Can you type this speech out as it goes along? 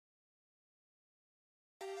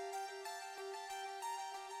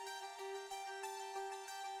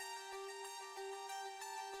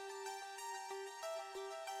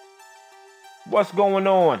What's going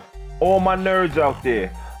on? All my nerds out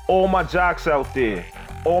there, all my jocks out there,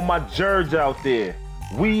 all my jerds out there.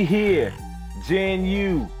 We here,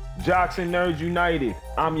 JNU, Jocks and Nerds United.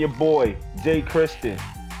 I'm your boy, Jay Kristen.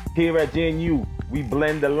 Here at JNU, we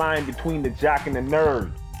blend the line between the jock and the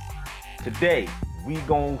nerd. Today, we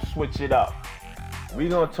gonna switch it up. We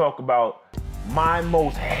gonna talk about my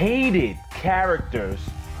most hated characters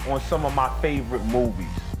on some of my favorite movies.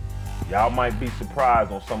 Y'all might be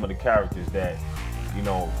surprised on some of the characters that,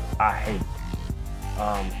 I hate.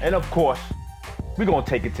 And of course, we're gonna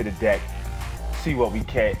take it to the deck, see what we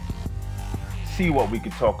can, see what we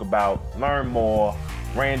can talk about, learn more,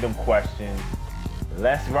 random questions.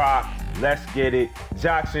 Let's rock, let's get it.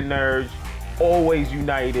 Jocks and nerds, always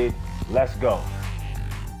united. Let's go.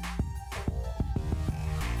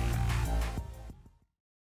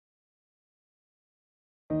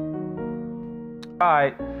 All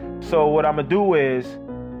right, so what I'm gonna do is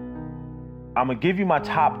I'm gonna give you my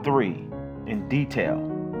top three in detail,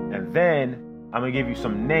 and then I'm gonna give you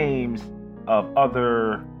some names of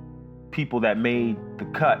other people that made the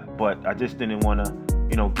cut, but I just didn't want to,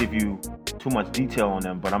 give you too much detail on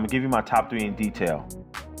them. But I'm gonna give you my top three in detail.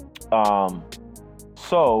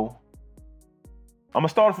 So I'm gonna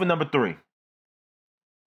start off with number three.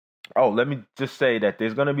 Oh, let me just say that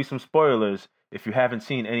there's gonna be some spoilers if you haven't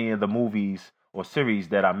seen any of the movies or series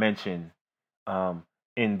that I mentioned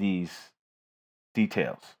in these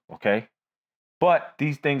details, okay? But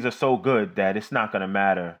these things are so good that it's not going to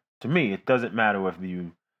matter. To me, it doesn't matter if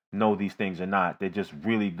you know these things or not. They're just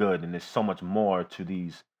really good, and there's so much more to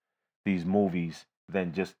these movies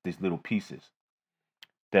than just these little pieces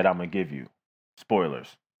that I'm going to give you.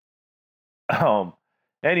 Spoilers.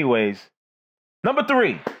 Anyways, number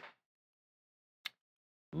three,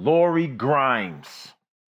 Lori Grimes.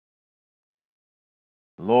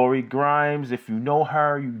 Lori Grimes, if you know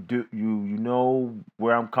her, you know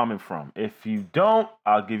where I'm coming from. If you don't,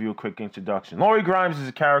 I'll give you a quick introduction. Lori Grimes is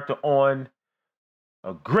a character on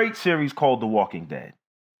a great series called The Walking Dead.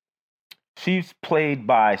 She's played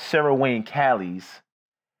by Sarah Wayne Callies.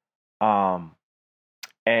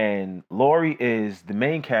 And Lori is the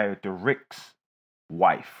main character, Rick's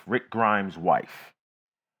wife, Rick Grimes' wife.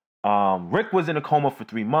 Rick was in a coma for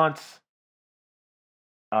 3 months.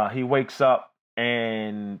 He wakes up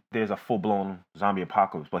and there's a full-blown zombie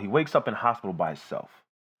apocalypse, but he wakes up in a hospital by himself.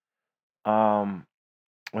 When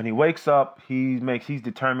he wakes up, he's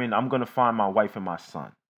determined, I'm going to find my wife and my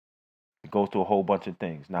son. He goes through a whole bunch of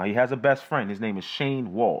things. Now, he has a best friend. His name is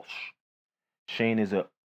Shane Walsh. Shane is an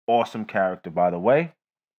awesome character, by the way.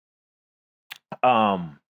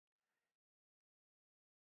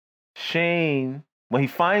 Shane, when he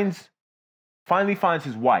finally finds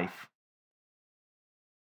his wife,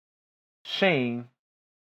 Shane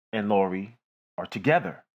and Lori are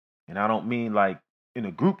together. And I don't mean like in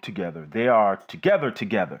a group together. They are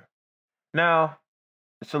together. Now,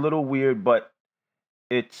 it's a little weird, but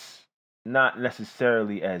it's not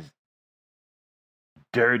necessarily as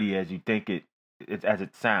dirty as you think as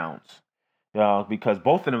it sounds. Because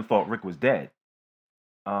both of them thought Rick was dead.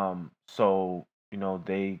 So,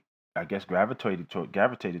 they, I guess, gravitated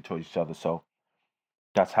toward each other. So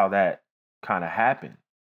that's how that kind of happened.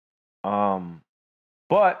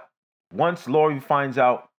 But once Lori finds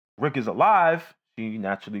out Rick is alive, she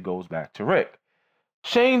naturally goes back to Rick.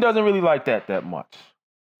 Shane doesn't really like that much.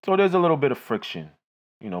 So there's a little bit of friction,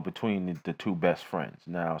 between the two best friends.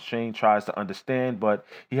 Now, Shane tries to understand, but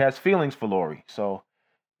he has feelings for Lori. So,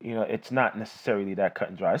 it's not necessarily that cut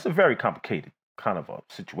and dry. It's a very complicated kind of a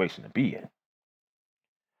situation to be in.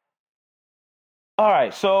 All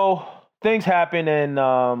right, so things happen in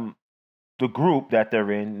the group that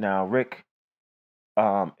they're in. Now, Rick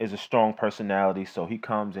is a strong personality, so he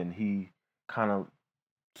comes and he kind of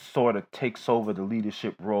sort of takes over the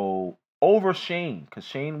leadership role over Shane, because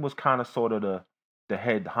Shane was kind of sort of the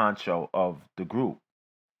head honcho of the group.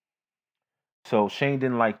 So Shane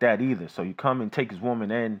didn't like that either. So you come and take his woman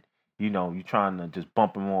in, you're trying to just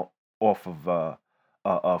bump him off of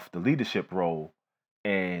the leadership role,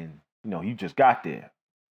 and you just got there.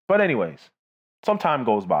 But anyways, some time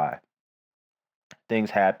goes by. Things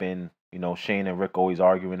happen. Shane and Rick always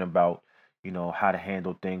arguing about, how to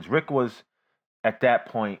handle things. Rick was at that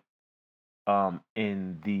point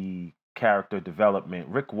in the character development.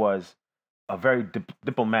 Rick was a very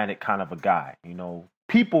diplomatic kind of a guy.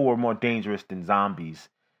 People were more dangerous than zombies.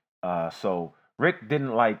 So Rick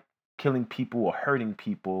didn't like killing people or hurting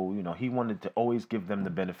people. He wanted to always give them the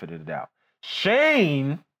benefit of the doubt.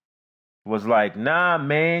 Shane was like, nah,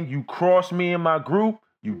 man, you cross me in my group,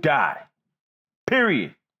 you die.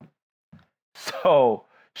 Period. So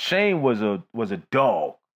Shane was a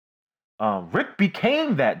dog. Rick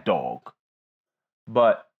became that dog,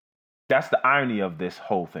 but that's the irony of this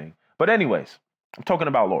whole thing. But anyways, I'm talking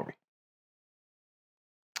about Lori.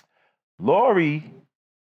 Lori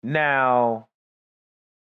now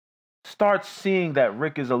starts seeing that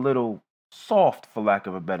Rick is a little soft, for lack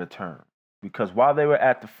of a better term, because while they were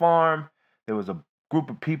at the farm, there was a group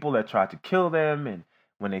of people that tried to kill them, and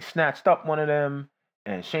when they snatched up one of them,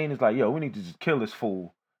 and Shane is like, "Yo, we need to just kill this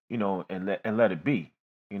fool, and let it be."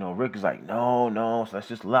 Rick is like, "No, no, so let's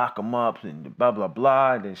just lock him up and blah blah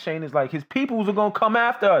blah." And then Shane is like, "His peoples are gonna come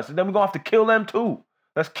after us, and then we're gonna have to kill them too.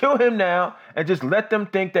 Let's kill him now and just let them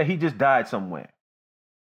think that he just died somewhere."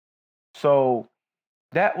 So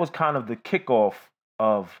that was kind of the kickoff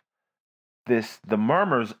of the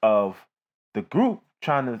murmurs of the group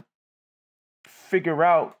trying to figure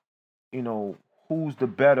out, who's the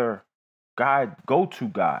better go-to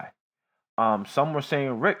guy. Some were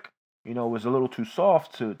saying Rick, was a little too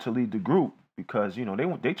soft to lead the group because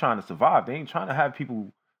they trying to survive. They ain't trying to have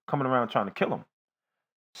people coming around trying to kill them.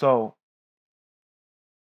 So,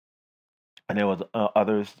 and there was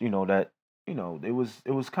others, that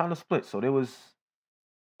it was kind of split. So there was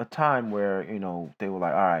a time where they were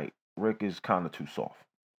like, all right, Rick is kind of too soft.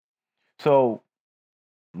 So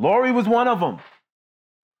Lori was one of them.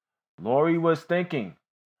 Lori was thinking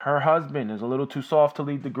her husband is a little too soft to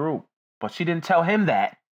lead the group, but she didn't tell him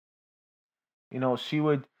that. She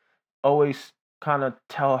would always kind of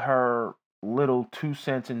tell her little 2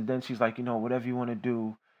 cents, and then she's like, whatever you want to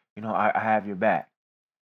do, I have your back.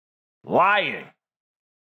 Lying.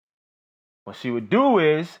 What she would do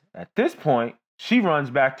is, at this point, she runs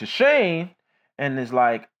back to Shane and is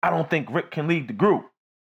like, I don't think Rick can lead the group.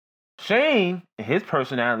 Shane, his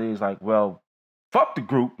personality is like, well, fuck the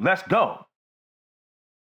group, let's go.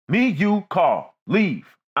 Me, you, Carl,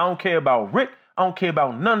 leave. I don't care about Rick. I don't care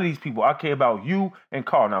about none of these people. I care about you and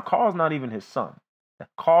Carl. Now, Carl's not even his son.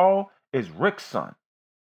 Carl is Rick's son.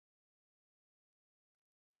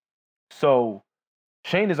 So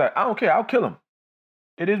Shane is like, I don't care. I'll kill him.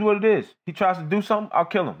 It is what it is. He tries to do something, I'll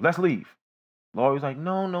kill him. Let's leave. Lori's like,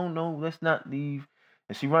 no, no, no, let's not leave.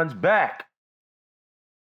 And she runs back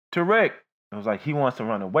to Rick. It was like, he wants to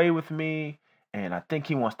run away with me, and I think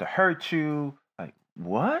he wants to hurt you. Like,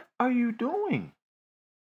 what are you doing?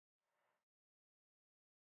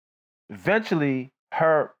 Eventually,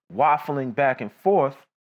 her waffling back and forth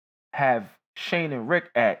have Shane and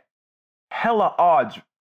Rick at hella odds,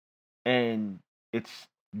 and it's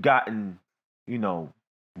gotten,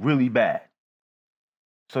 really bad.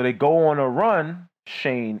 So they go on a run,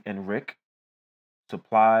 Shane and Rick,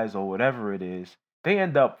 supplies or whatever it is. They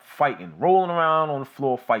end up fighting, rolling around on the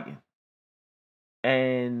floor fighting.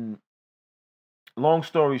 And long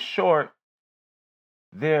story short,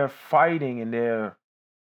 their fighting and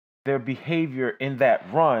their behavior in that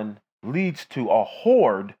run leads to a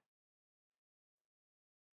horde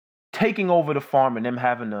taking over the farm and them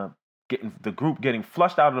having to the group getting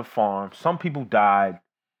flushed out of the farm. Some people died,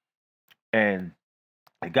 and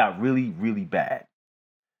it got really, really bad.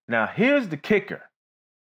 Now, here's the kicker.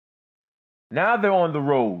 Now they're on the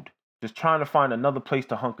road, just trying to find another place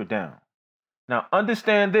to hunker down. Now,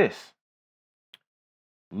 understand this.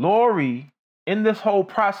 Lori, in this whole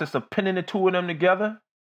process of pinning the two of them together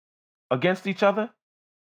against each other,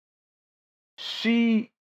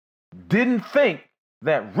 she didn't think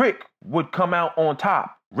that Rick would come out on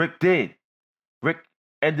top. Rick did. Rick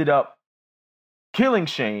ended up killing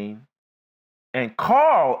Shane, and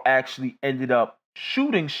Carl actually ended up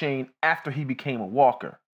shooting Shane after he became a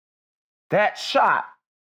walker. That shot,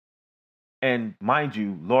 and mind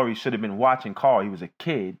you, Lori should have been watching Carl. He was a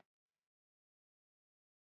kid.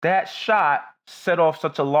 That shot set off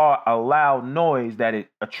such a loud noise that it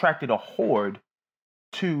attracted a horde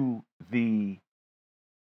to the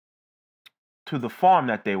farm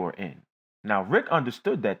that they were in. Now, Rick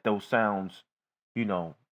understood that those sounds,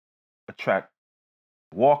 attract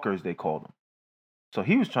walkers, they called them. So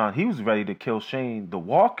he was ready to kill Shane, the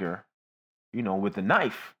walker, with a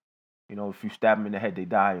knife. If you stab him in the head, they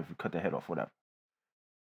die. If you cut their head off, whatever.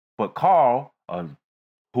 But Carl, who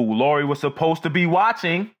Lori was supposed to be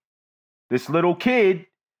watching, this little kid,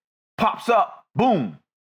 pops up, boom.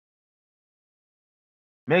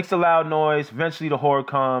 Makes a loud noise. Eventually the horde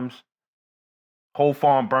comes. Whole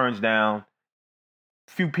farm burns down.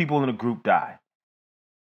 Few people in the group die.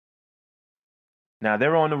 Now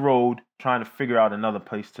they're on the road trying to figure out another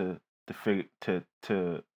place to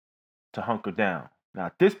hunker down. Now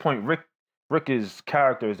at this point, Rick's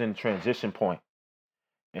character is in transition point,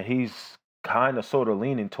 and he's kind of sort of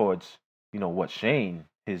leaning towards what Shane,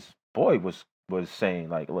 his boy, was saying.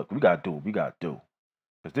 Like, look, we gotta do what we gotta do,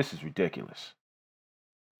 because this is ridiculous.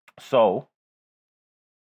 So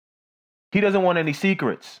he doesn't want any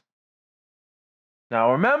secrets.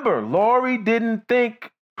 Now remember, Lori didn't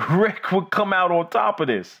think Rick would come out on top of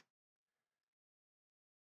this.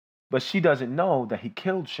 But she doesn't know that he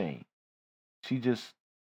killed Shane. She just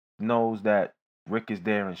knows that Rick is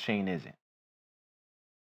there and Shane isn't.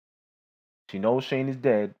 She knows Shane is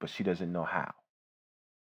dead, but she doesn't know how.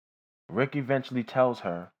 Rick eventually tells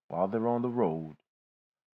her while they're on the road,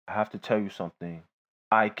 I have to tell you something.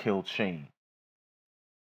 I killed Shane.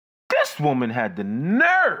 This woman had the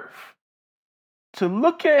nerve to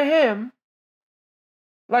look at him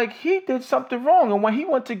like he did something wrong. And when he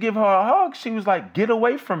went to give her a hug, she was like, get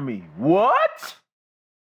away from me. What?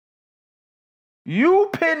 You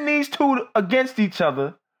pin these two against each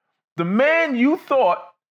other. The man you thought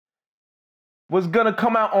was going to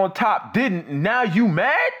come out on top didn't. Now you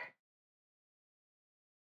mad?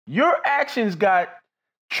 Your actions got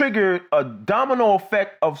triggered a domino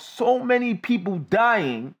effect of so many people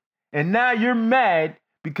dying. And now you're mad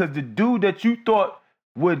because the dude that you thought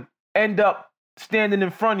would end up standing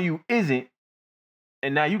in front of you isn't.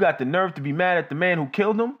 And now you got the nerve to be mad at the man who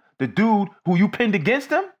killed him, the dude who you pinned against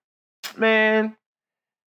him? Man,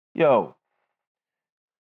 yo.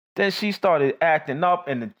 Then she started acting up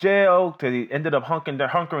in the jail till he ended up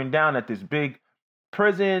hunkering down at this big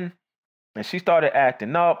prison. And she started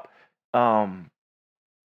acting up.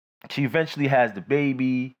 She eventually has the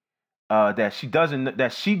baby that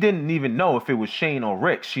she didn't even know if it was Shane or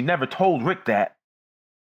Rick. She never told Rick that.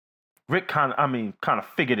 Rick kind of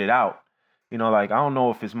figured it out. You know, like, I don't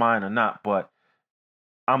know if it's mine or not, but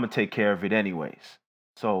I'm gonna take care of it anyways.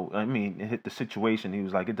 So, I mean, it hit the situation. He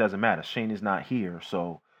was like, it doesn't matter. Shane is not here,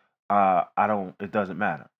 so it doesn't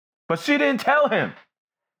matter. But she didn't tell him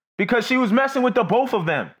because she was messing with the both of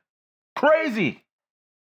them. Crazy.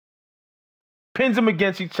 Pins them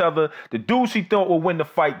against each other. The dude she thought would win the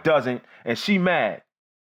fight doesn't, and she mad.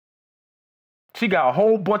 She got a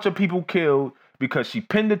whole bunch of people killed because she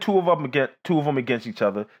pinned the two of them against each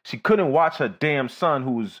other. She couldn't watch her damn son,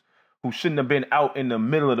 who shouldn't have been out in the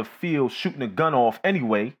middle of the field shooting a gun off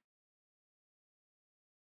anyway.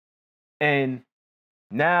 And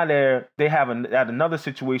now they have another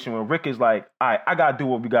situation where Rick is like, all right, I gotta do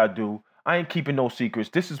what we gotta do. I ain't keeping no secrets.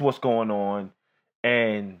 This is what's going on.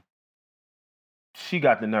 And she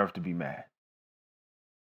got the nerve to be mad.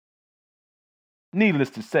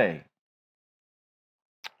 Needless to say,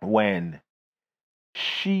 when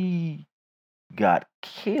she got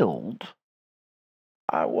killed,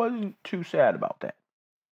 I wasn't too sad about that.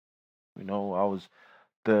 You know, I was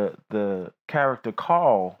the character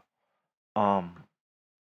Carl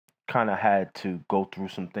kind of had to go through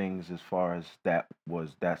some things as far as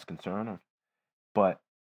that's concerned. But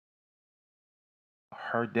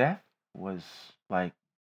her death was like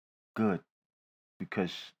good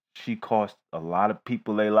because she cost a lot of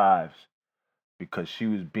people their lives because she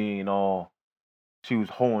was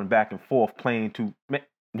holding back and forth playing to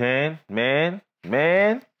man.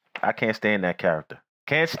 I can't stand that character.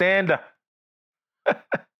 Can't stand her.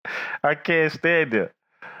 I can't stand her.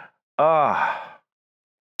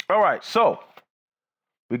 All right, so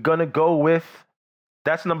we're gonna go with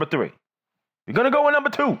that's number 3. We're gonna go with number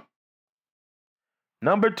 2.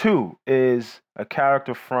 Number 2 is a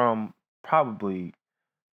character from probably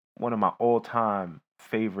one of my all-time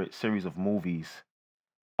favorite series of movies,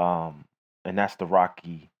 and that's the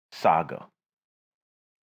Rocky saga.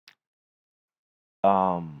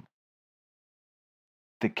 The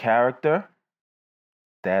character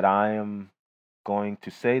that I am going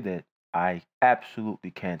to say that I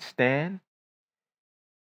absolutely can't stand,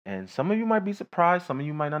 and some of you might be surprised, some of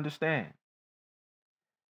you might understand.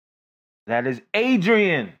 That is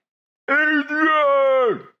Adrian.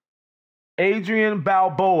 Adrian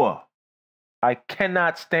Balboa. I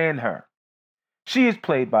cannot stand her. She is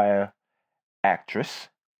played by an actress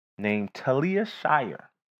named Talia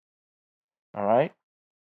Shire. All right?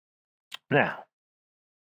 Now,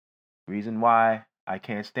 reason why I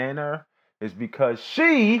can't stand her is because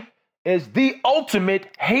she is the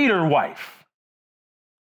ultimate hater wife.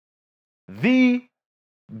 The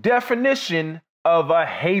definition of a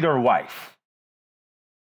hater wife.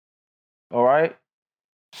 All right?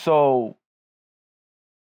 So,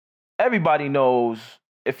 everybody knows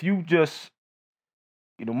if you just,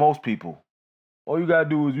 most people, all you gotta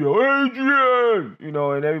do is, Adrian,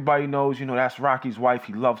 and everybody knows, that's Rocky's wife.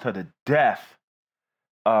 He loved her to death.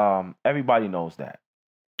 Everybody knows that.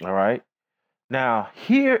 All right. Now,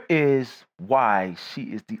 here is why she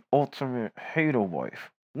is the ultimate hater wife.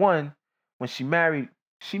 One, when she married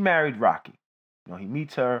Rocky. He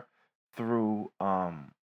meets her through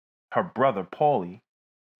her brother Paulie.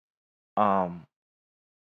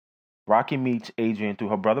 Rocky meets Adrian through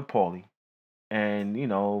her brother Paulie, and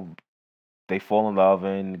they fall in love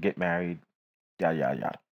and get married. Yada yada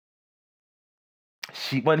yada.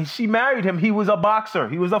 When she married him, he was a boxer.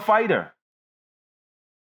 He was a fighter.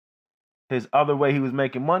 His other way he was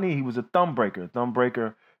making money, he was a thumb breaker. Thumb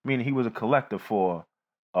breaker meaning he was a collector for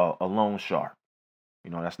a loan shark.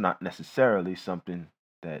 That's not necessarily something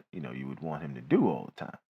that you would want him to do all the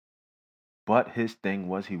time. But his thing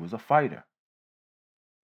was he was a fighter,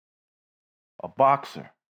 a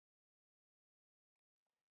boxer.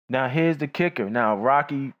 Now here's the kicker. Now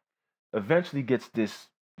Rocky eventually gets this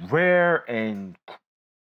rare and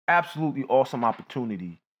absolutely awesome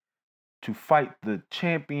opportunity to fight the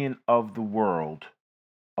champion of the world,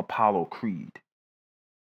 Apollo Creed.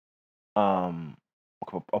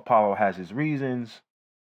 Apollo has his reasons,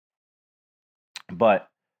 but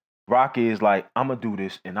Rocky is like, I'm gonna do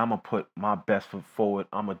this and I'm gonna put my best foot forward.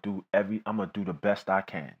 I'm gonna do the best I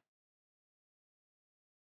can.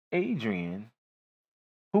 Adrian,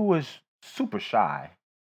 who was super shy,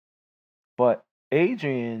 but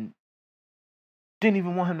Adrian didn't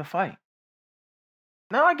even want him to fight.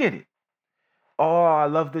 Now I get it. Oh, I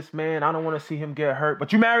love this man. I don't want to see him get hurt.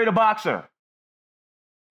 But you married a boxer.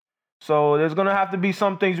 So there's gonna have to be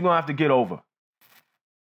some things you're gonna have to get over.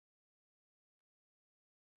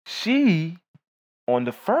 She, on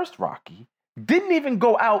the first Rocky, didn't even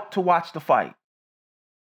go out to watch the fight.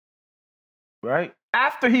 Right?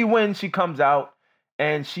 After he wins, she comes out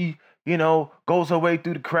and she, goes her way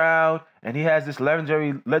through the crowd, and he has this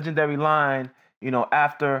legendary line,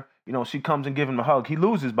 after, she comes and gives him a hug. He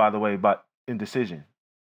loses, by the way, but in decision.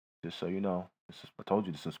 Just so you know. I told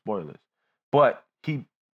you this is spoilers. But he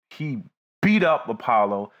beat up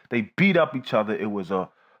Apollo. They beat up each other. It was a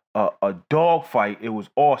dog fight. It was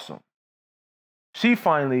awesome. She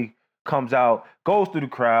finally comes out, goes through the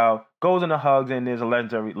crowd, goes in the hugs, and there's a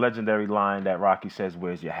legendary line that Rocky says,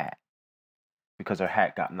 "Where's your hat?" Because her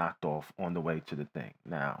hat got knocked off on the way to the thing.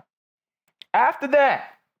 Now, after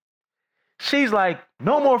that, she's like,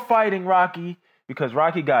 "No more fighting, Rocky," because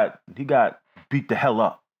Rocky got beat the hell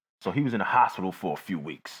up. So he was in the hospital for a few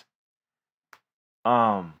weeks.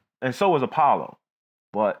 And so was Apollo.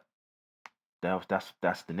 But that's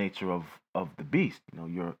the nature of the beast.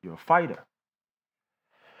 You're a fighter.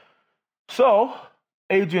 So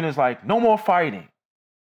Adrian is like, no more fighting.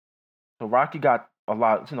 So Rocky got a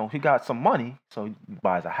lot, he got some money, so he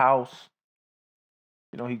buys a house.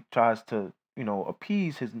 He tries to,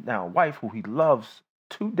 appease his now wife, who he loves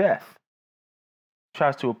to death.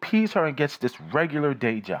 Tries to appease her and gets this regular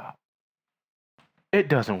day job. It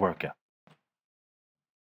doesn't work out.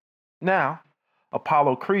 Now,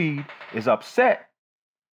 Apollo Creed is upset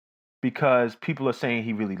because people are saying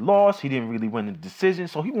he really lost. He didn't really win the decision,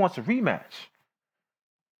 so he wants a rematch.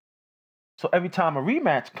 So every time a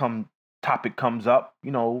rematch topic comes up,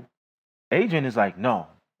 Adrian is like, no.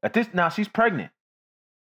 Now she's pregnant.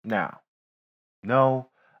 Now, no,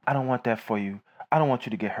 I don't want that for you. I don't want you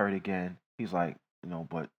to get hurt again. He's like,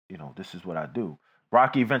 but this is what I do.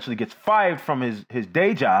 Rocky eventually gets fired from his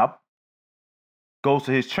day job, goes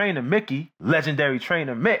to his trainer, Mickey, legendary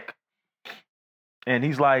trainer Mick. And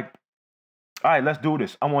he's like, all right, let's do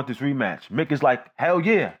this. I want this rematch. Mick is like, hell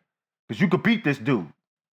yeah, because you could beat this dude.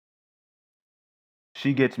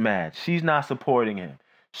 She gets mad. She's not supporting him.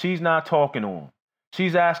 She's not talking to him.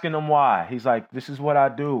 She's asking him why. He's like, this is what I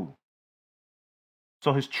do.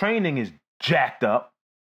 So his training is jacked up.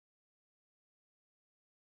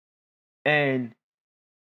 And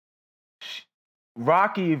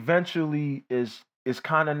Rocky eventually is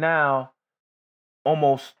kind of now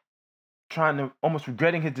almost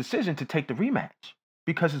regretting his decision to take the rematch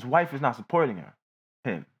because his wife is not supporting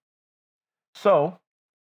him. So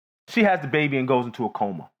she has the baby and goes into a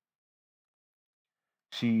coma.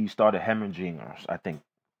 She started hemorrhaging, I think.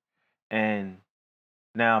 And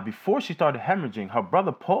now, before she started hemorrhaging, her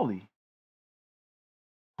brother Paulie,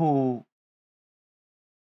 who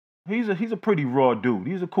he's a pretty raw dude.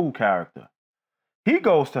 He's a cool character. He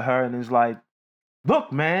goes to her and is like,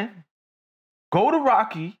 look, man, go to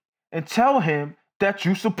Rocky and tell him that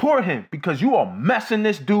you support him because you are messing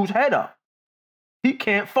this dude's head up. He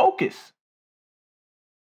can't focus.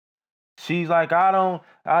 She's like,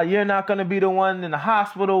 you're not going to be the one in the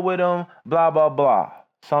hospital with him, blah, blah, blah.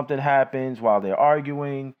 Something happens while they're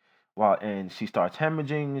arguing, and she starts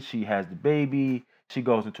hemorrhaging. She has the baby. She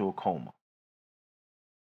goes into a coma.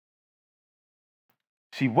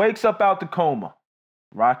 She wakes up out the coma.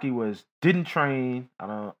 Rocky didn't train.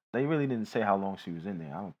 They really didn't say how long she was in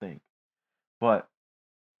there, I don't think. But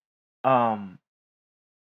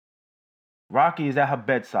Rocky is at her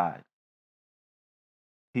bedside.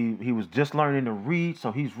 He was just learning to read,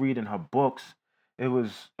 so he's reading her books. It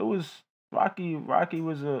was Rocky. Rocky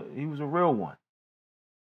was a real one.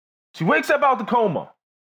 She wakes up out the coma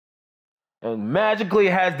and magically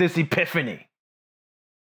has this epiphany.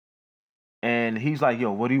 And he's like,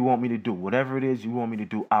 yo, what do you want me to do? Whatever it is you want me to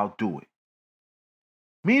do, I'll do it.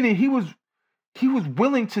 Meaning he was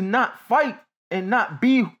willing to not fight and not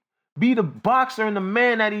be the boxer and the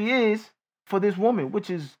man that he is for this woman, which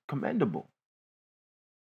is commendable.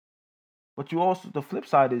 But you also, the flip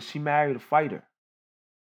side is she married a fighter.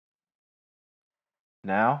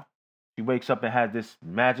 Now, she wakes up and has this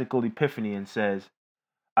magical epiphany and says,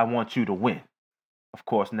 I want you to win. Of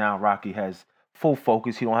course, now Rocky has full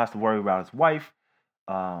focus. He don't have to worry about his wife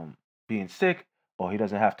being sick, or he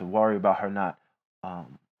doesn't have to worry about her not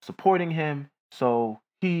supporting him. So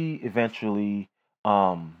he eventually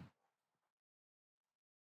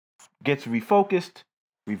gets refocused,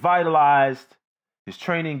 revitalized. His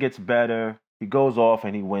training gets better. He goes off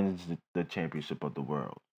and he wins the championship of the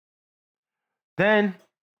world. Then,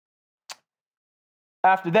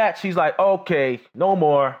 after that, she's like, okay, no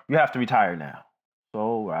more. You have to retire now.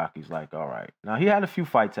 So Rocky's like, all right. Now, he had a few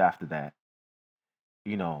fights after that,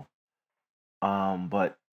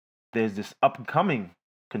 but there's this up-and-coming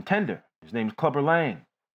contender. His name's Clubber Lang,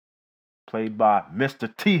 played by Mr.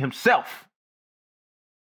 T himself.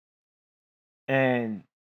 And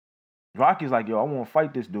Rocky's like, yo, I want to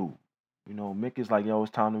fight this dude. Mick is like, yo,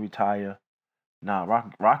 it's time to retire. Nah,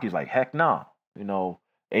 Rocky's like, heck no.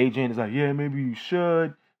 Adrian is like, yeah, maybe you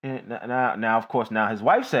should. And now, of course, now his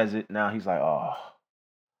wife says it. Now he's like, oh.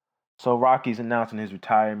 So Rocky's announcing his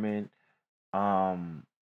retirement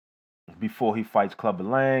before he fights Clubber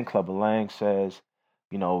Lang. Clubber Lang says,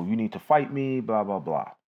 you need to fight me, blah, blah,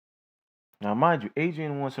 blah. Now, mind you,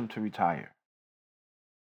 Adrian wants him to retire.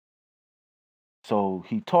 So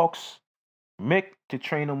he talks Mick to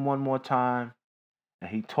train him one more time. And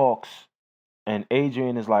he talks, and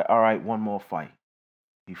Adrian is like, all right, one more fight.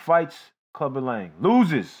 He fights Clubber Lang,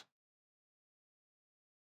 loses.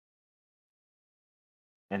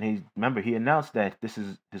 And he announced that this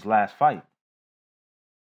is his last fight.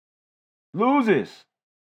 Loses.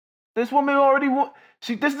 This woman already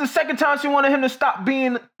this is the second time she wanted him to stop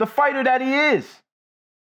being the fighter that he is.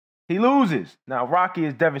 He loses. Now Rocky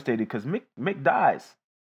is devastated because Mick dies.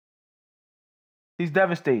 He's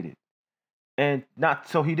devastated. And not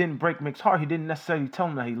so he didn't break Mick's heart. He didn't necessarily tell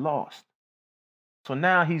him that he lost. So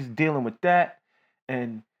now he's dealing with that.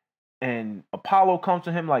 And Apollo comes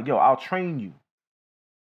to him like, yo, I'll train you.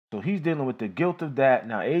 So he's dealing with the guilt of that.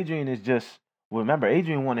 Now Adrian is just, remember,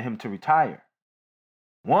 Adrian wanted him to retire.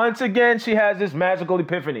 Once again, she has this magical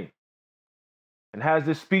epiphany and has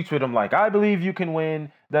this speech with him like, I believe you can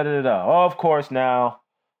win, da-da-da-da. Oh, of course now.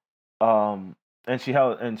 And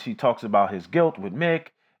she talks about his guilt with Mick.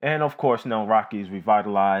 And of course now Rocky is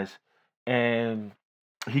revitalized and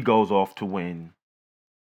he goes off to win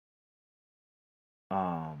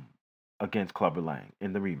against Clubber Lang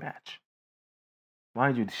in the rematch.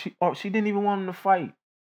 Mind you, she didn't even want him to fight.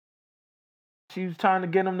 She was trying to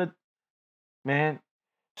get him to, man.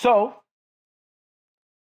 So,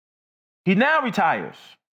 he now retires.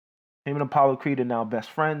 Him and Apollo Creed are now best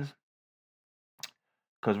friends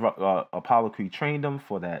because Apollo Creed trained him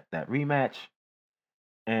for that rematch.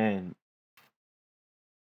 And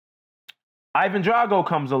Ivan Drago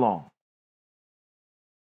comes along.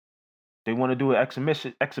 They want to do an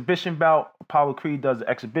exhibition bout. Apollo Creed does an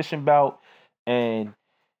exhibition bout. And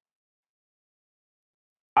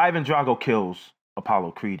Ivan Drago kills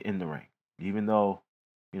Apollo Creed in the ring. Even though,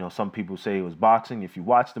 some people say it was boxing. If you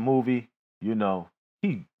watch the movie,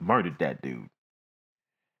 he murdered that dude.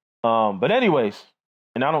 But anyways,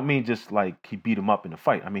 and I don't mean just like he beat him up in a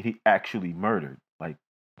fight. I mean, he actually murdered. Like,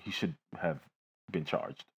 he should have been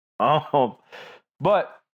charged.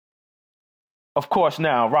 But of course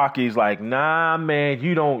now Rocky's like, nah, man,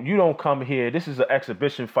 you don't come here. This is an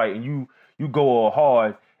exhibition fight, and you go all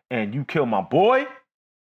hard and you kill my boy.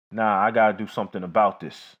 Nah, I gotta do something about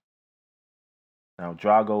this. Now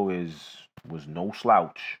Drago was no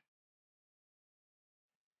slouch,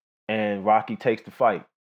 and Rocky takes the fight.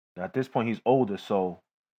 Now, at this point, he's older, so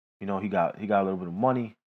he got a little bit of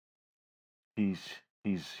money. He's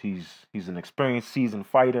an experienced, seasoned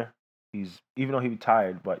fighter. Even though he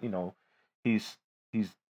retired, but he's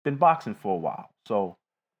been boxing for a while. So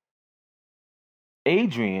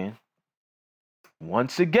Adrian,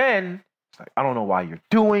 once again, it's like, I don't know why you're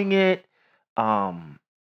doing it.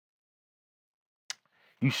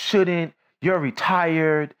 You shouldn't. You're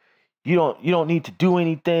retired. You don't need to do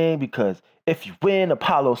anything because if you win,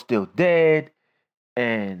 Apollo's still dead.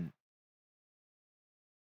 And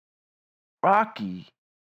Rocky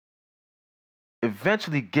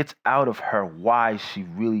eventually gets out of her why she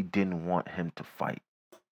really didn't want him to fight.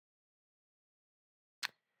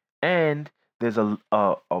 And there's a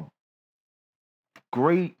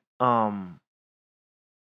great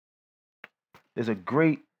there's a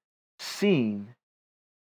great scene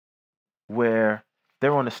where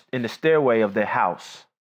they're in the stairway of their house,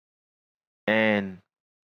 and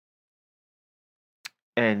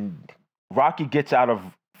Rocky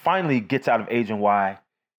finally gets out of Agent Y.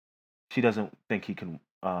 She doesn't think he can.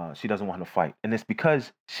 She doesn't want him to fight, and it's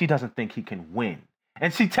because she doesn't think he can win.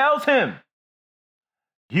 And she tells him,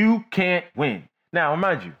 "You can't win." Now,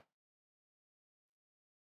 remind you,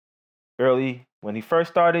 early when he first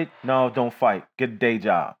started, no, don't fight. Get a day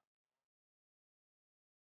job.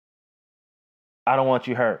 I don't want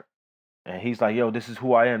you hurt. And he's like, "Yo, this is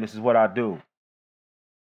who I am. This is what I do."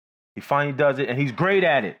 He finally does it, and he's great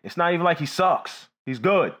at it. It's not even like he sucks. He's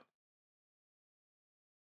good.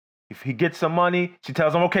 If he gets some money, she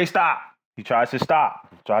tells him, "Okay, stop." He tries to stop.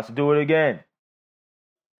 He tries to do it again.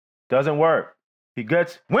 Doesn't work. He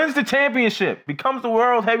wins the championship, becomes the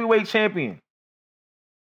world heavyweight champion.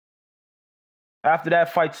 After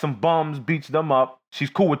that, fights some bums, beats them up. She's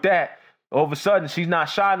cool with that. All of a sudden, she's not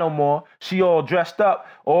shy no more. She all dressed up,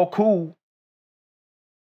 all cool.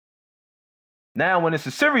 Now, when it's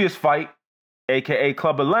a serious fight, aka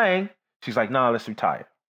Clubber Lang, she's like, "Nah, let's retire."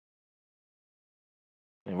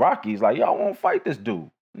 And Rocky's like, "Yo, I won't fight this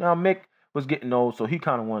dude." Now, Mick was getting old, so he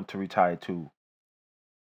kind of wanted to retire too.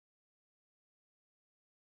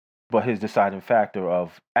 But his deciding factor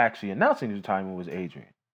of actually announcing his retirement was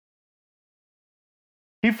Adrian.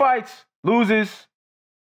 He fights, loses,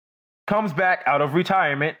 comes back out of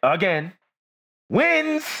retirement again,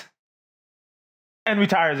 wins, and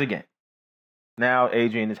retires again. Now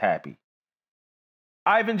Adrian is happy.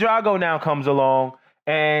 Ivan Drago now comes along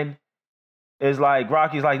and is like,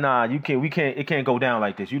 Rocky's like, "Nah, it can't go down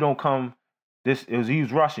like this. You don't come, he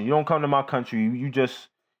was Russian. You don't come to my country. You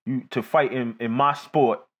to fight in my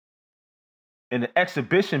sport in an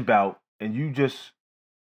exhibition bout, and you just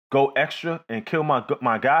go extra and kill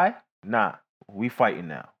my guy? Nah, we fighting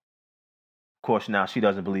now." Of course, now she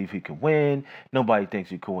doesn't believe he can win. Nobody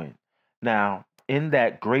thinks he can win. Now, in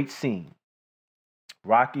that great scene,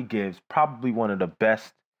 Rocky gives probably one of the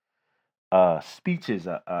best speeches,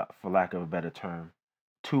 for lack of a better term,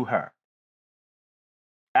 to her.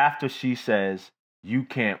 After she says, "You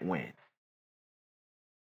can't win."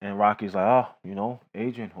 And Rocky's like, "Oh,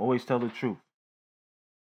 Adrian, always tell the truth.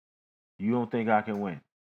 You don't think I can win."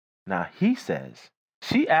 Now he says,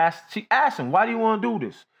 she asked him, "Why do you want to do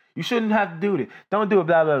this? You shouldn't have to do this. Don't do it,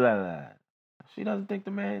 blah, blah, blah, blah." She doesn't think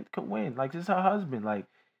the man could win. Like, this is her husband. Like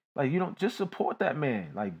you don't just support that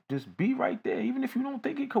man. Like, just be right there. Even if you don't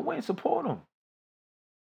think he could win, support him.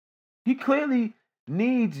 He clearly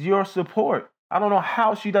needs your support. I don't know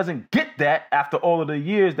how she doesn't get that after all of the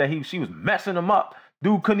years that she was messing him up.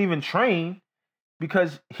 Dude couldn't even train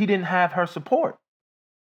because he didn't have her support.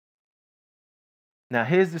 Now,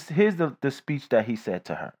 here's the speech that he said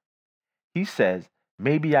to her. He says,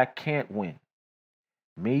 "Maybe I can't win.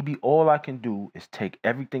 Maybe all I can do is take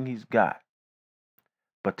everything he's got.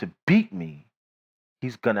 But to beat me,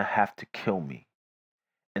 he's going to have to kill me.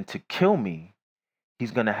 And to kill me,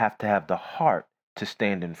 he's going to have the heart to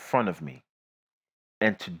stand in front of me.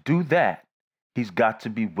 And to do that, he's got to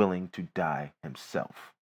be willing to die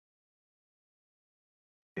himself."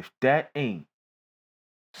 If that ain't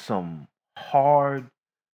some hard,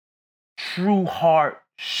 true heart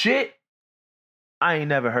shit, I ain't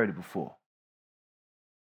never heard it before.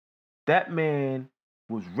 That man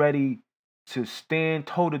was ready to stand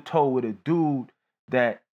toe to toe with a dude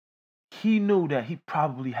that he knew that he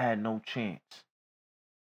probably had no chance.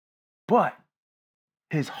 But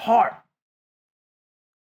his heart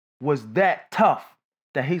was that tough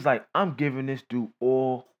that he's like, "I'm giving this dude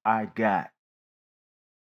all I got.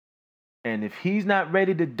 And if he's not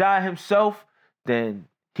ready to die himself, then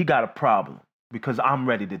he got a problem because I'm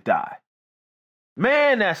ready to die."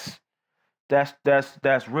 Man, that's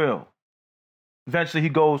real. Eventually he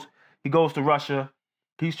goes to Russia.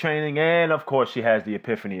 He's training, and of course she has the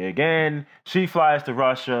epiphany again. She flies to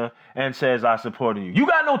Russia and says, "I support you." You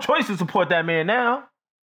got no choice to support that man now.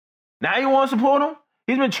 Now you want to support him?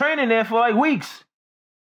 He's been training there for like weeks.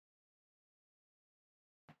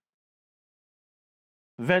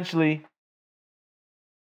 Eventually,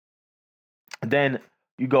 then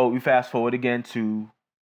you fast forward again to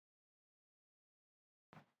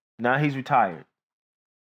now he's retired.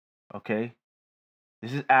 Okay?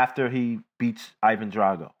 This is after he beats Ivan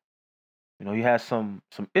Drago. He has some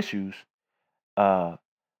issues.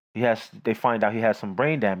 They find out he has some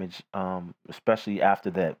brain damage, especially after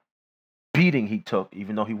that beating he took,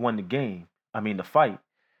 even though he won the fight.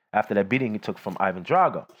 After that beating he took from Ivan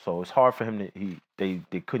Drago, so it's hard for him to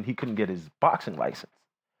he couldn't get his boxing license.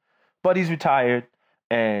 But he's retired,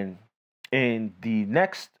 and in the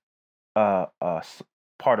next part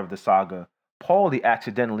of the saga, Paulie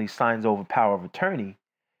accidentally signs over power of attorney,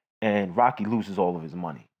 and Rocky loses all of his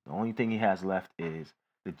money. The only thing he has left is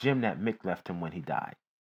the gym that Mick left him when he died.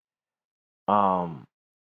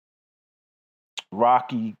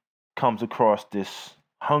 Rocky comes across this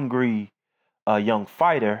hungry young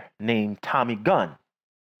fighter named Tommy Gunn.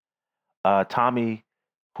 Tommy,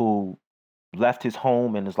 who left his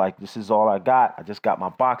home and is like, "This is all I got. I just got my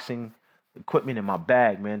boxing equipment in my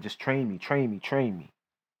bag, man. Just train me, train me, train me."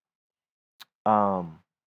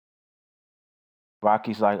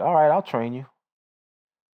 Rocky's like, "All right, I'll train you.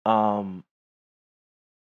 And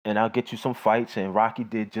I'll get you some fights." And Rocky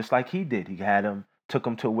did just like he did. He took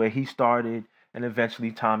him to where he started, and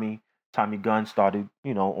eventually Tommy Gunn started,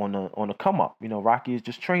 on a come up. Rocky is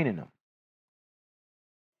just training him.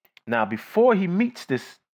 Now, before he meets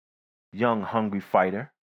this young hungry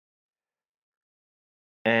fighter,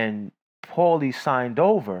 and Paulie signed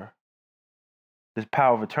over this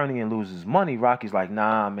power of attorney and loses money, Rocky's like,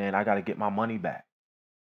 "Nah, man, I got to get my money back."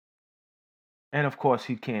 And of course,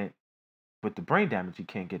 he can't, with the brain damage, he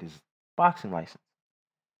can't get his boxing license.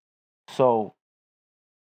 So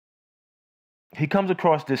he comes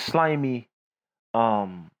across this slimy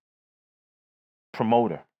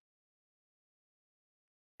promoter.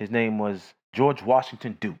 His name was George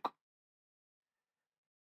Washington Duke.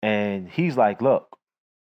 And he's like, "Look,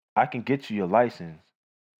 I can get you your license."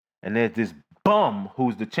 And there's this bum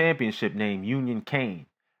who's the championship named Union Kane.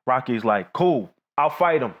 Rocky's like, "Cool, I'll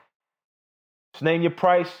fight him. Just name your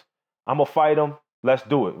price. I'm going to fight him. Let's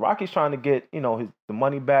do it." Rocky's trying to get, the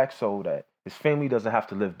money back so that his family doesn't have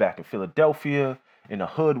to live back in Philadelphia in the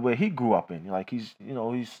hood where he grew up in. Like, he's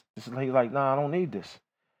like, "Nah, I don't need this."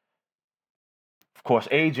 Of course,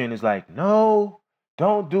 Adrian is like, "No,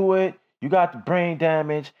 don't do it. You got the brain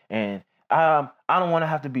damage, and I don't want to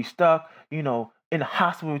have to be stuck, in the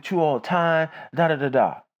hospital with you all the time, da da da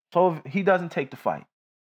da." So he doesn't take the fight.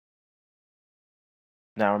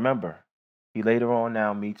 Now remember, he later on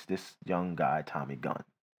now meets this young guy, Tommy Gunn,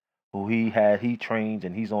 who he trains,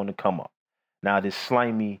 and he's on the come up. Now this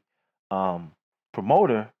slimy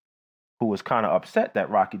promoter, who was kind of upset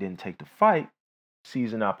that Rocky didn't take the fight,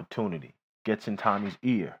 sees an opportunity, gets in Tommy's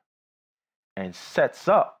ear, and sets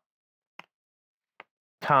up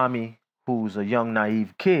Tommy, who's a young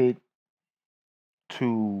naive kid,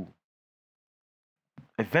 to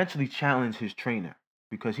eventually challenge his trainer,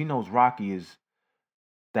 because he knows Rocky is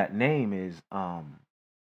that name is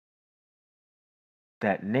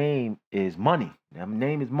money. That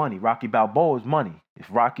name is money. Rocky Balboa is money. If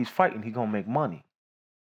Rocky's fighting, he gonna make money.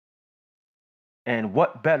 And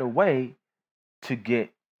what better way to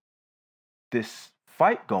get this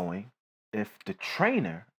fight going if the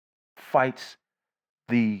trainer fights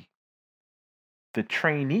the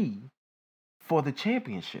trainee for the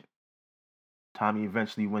championship? Tommy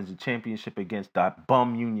eventually wins the championship against that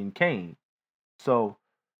bum Union Kane. So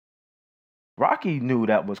Rocky knew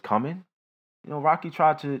that was coming. Rocky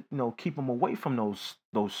tried to, keep him away from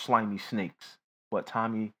those slimy snakes. But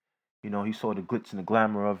Tommy, he saw the glitz and the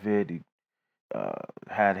glamour of it. He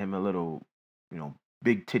had him a little,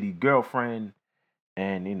 big titty girlfriend,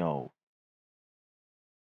 and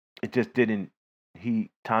it just didn't.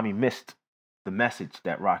 Tommy missed the message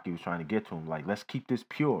that Rocky was trying to get to him. Like, let's keep this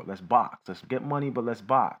pure. Let's box. Let's get money, but let's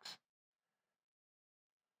box.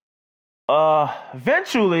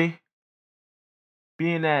 Eventually,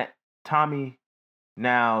 being that Tommy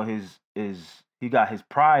now he got his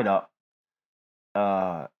pride up.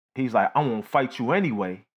 He's like, "I won't fight you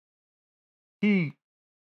anyway."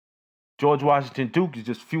 George Washington Duke is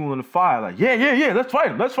just fueling the fire, like, yeah, let's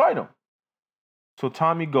fight him. So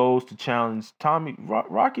Tommy goes to challenge Tommy.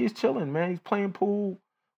 Rocky is chilling, man. He's playing pool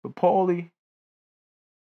with Paulie.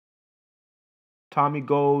 Tommy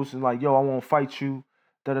goes and like, "Yo, I won't fight you."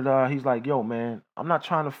 Da da da. He's like, "Yo, man, I'm not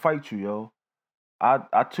trying to fight you, yo.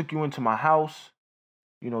 I took you into my house.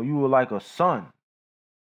 You were like a son.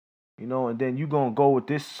 And then you gonna go with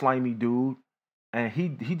this slimy dude, and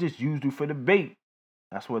he just used you for the bait."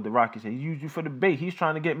 That's what the Rocky said. "He used you for the bait. He's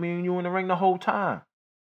trying to get me and you in the ring the whole time."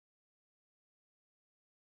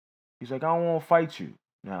 He's like, "I don't want to fight you."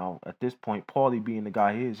 Now, at this point, Paulie being the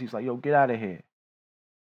guy he is, he's like, "Yo, get out of here."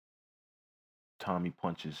 Tommy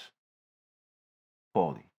punches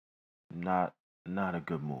Paulie. Not a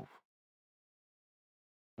good move.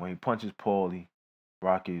 When he punches Paulie,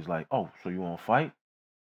 Rocky's like, "Oh, so you want to fight?"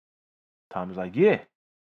 Tommy's like, "Yeah."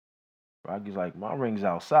 Rocky's like, "My ring's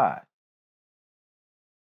outside."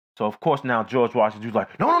 So of course now George Washington's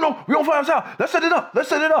like, no, we don't fight outside. Let's set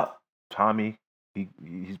it up. Tommy,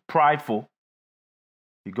 he's prideful.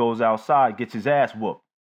 He goes outside, gets his ass whooped.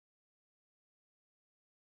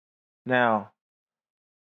 Now,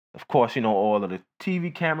 of course, all of the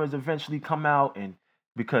TV cameras eventually come out, and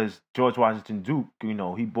because George Washington Duke,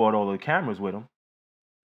 he brought all the cameras with him.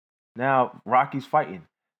 Now Rocky's fighting.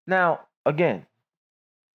 Now, again,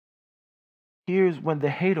 here's when the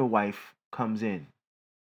hater wife comes in.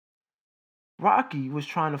 Rocky was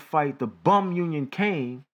trying to fight the bum Union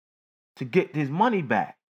Kane to get his money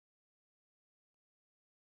back.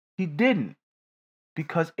 He didn't,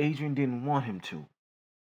 because Adrian didn't want him to.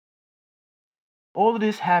 All of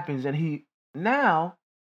this happens, and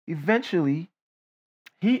eventually,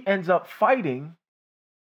 he ends up fighting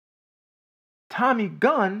Tommy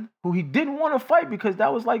Gunn, who he didn't want to fight because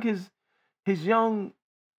that was like his young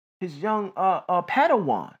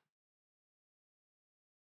Padawan.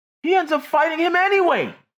 He ends up fighting him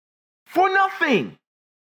anyway, for nothing.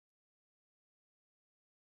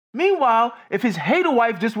 Meanwhile, if his hater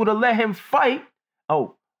wife just would have let him fight,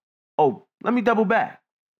 let me double back.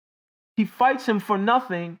 He fights him for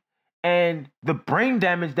nothing, and the brain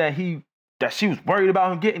damage that she was worried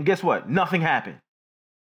about him getting, guess what? Nothing happened.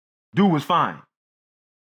 Dude was fine.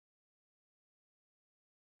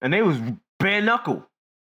 And they was bare knuckle,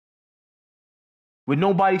 with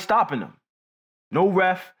nobody stopping him. No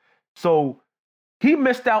ref. So he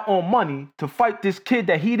missed out on money to fight this kid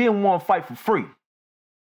that he didn't want to fight for free,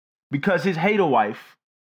 because his hater wife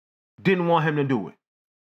didn't want him to do it.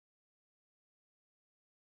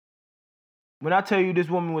 When I tell you this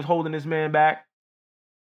woman was holding this man back,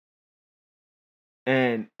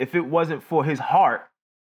 and if it wasn't for his heart,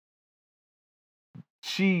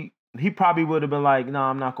 he probably would have been like,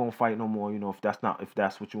 "Nah, I'm not gonna fight no more." If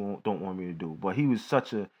that's what you don't want me to do. But he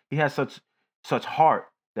has such heart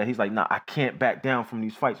that he's like, "Nah, I can't back down from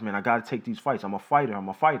these fights, man. I gotta take these fights. I'm a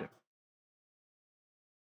fighter.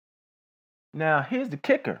 Now, here's the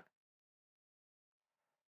kicker.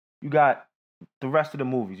 You got the rest of the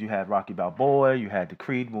movies. You had Rocky Balboa, you had the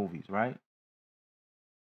Creed movies, right?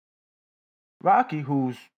 Rocky,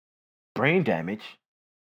 who's brain damaged,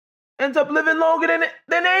 ends up living longer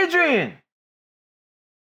than Adrian.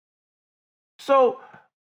 So,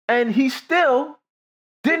 and he still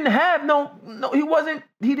didn't have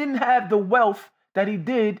he didn't have the wealth that he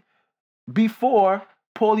did before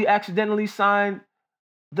Paulie accidentally signed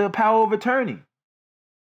the power of attorney.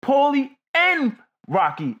 Paulie and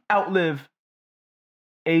Rocky outlive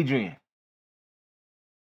Adrian.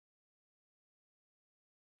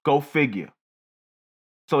 Go figure.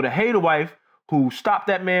 So the hater wife, who stopped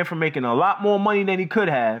that man from making a lot more money than he could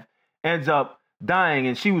have, ends up dying,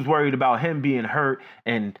 and she was worried about him being hurt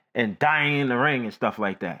and dying in the ring and stuff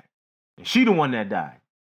like that. And she the one that died.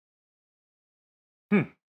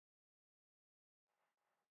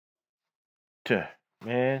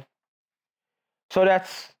 Man. So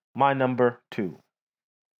that's my number 2.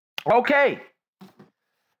 Okay.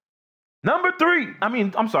 Number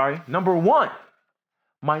 1.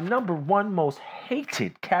 My number 1 most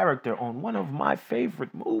hated character on one of my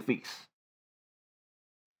favorite movies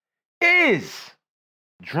is,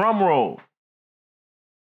 drumroll,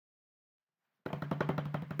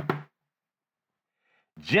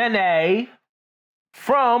 Jenny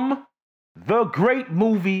from the great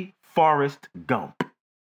movie Forrest Gump.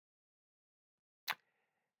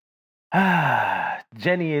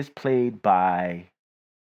 Jenny is played by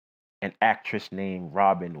an actress named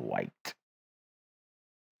Robin White.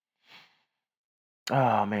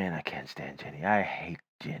 Oh man, I can't stand Jenny. I hate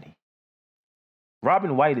Jenny.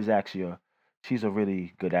 Robin White is actually she's a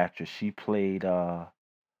really good actress. She played on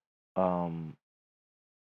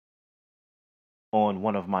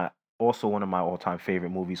one of my all-time favorite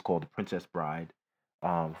movies called The Princess Bride.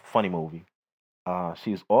 Funny movie.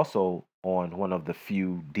 She's also on one of the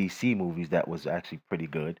few DC movies that was actually pretty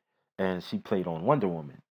good, and she played on Wonder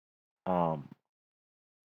Woman.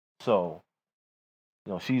 So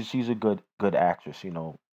she's a good actress.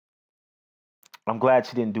 I'm glad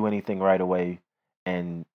she didn't do anything right away.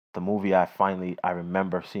 And the movie I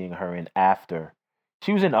remember seeing her in after,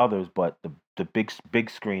 she was in others, but the big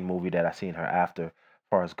screen movie that I seen her after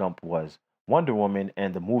Forrest Gump was Wonder Woman,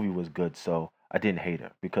 and the movie was good, so I didn't hate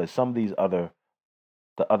her, because some of the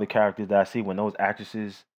other characters that I see, when those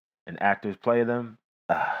actresses and actors play them,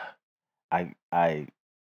 I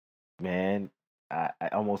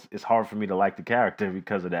almost, it's hard for me to like the character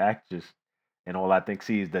because of the actress, and all I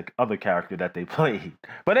see is the other character that they played.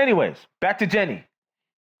 But anyways, back to Jenny.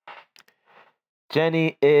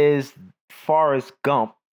 Jenny is Forrest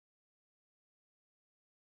Gump,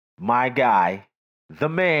 my guy, the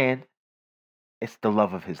man, it's the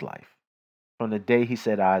love of his life. From the day he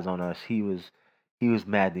set eyes on us, he was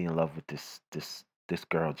madly in love with this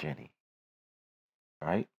girl Jenny,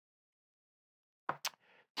 right?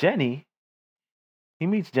 Jenny, he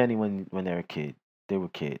meets Jenny when they're a kid. They were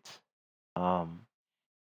kids. Um,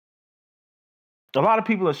 a lot of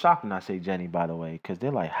people are shocked when I say Jenny, by the way, because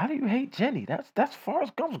they're like, "How do you hate Jenny? That's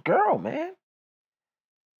Forrest Gump's girl, man."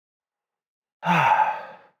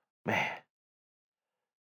 Man.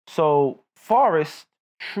 So Forrest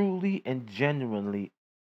truly and genuinely,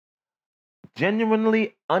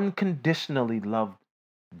 unconditionally loved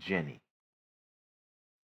Jenny.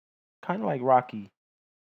 Kind of like Rocky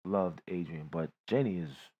loved Adrian, but Jenny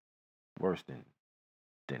is worse than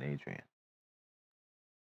Adrian.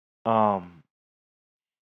 Um,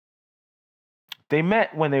 they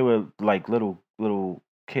met when they were like little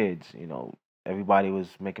kids. Everybody was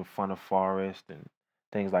making fun of Forrest and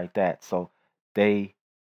things like that. So they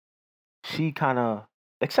she kind of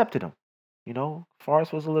accepted him.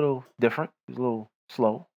 Forrest was a little different. He was a little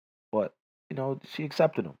slow, but she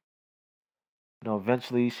accepted him.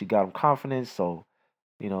 Eventually she got him confidence. So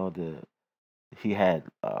the he had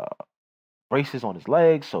braces on his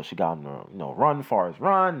legs, so she got him to run. Forrest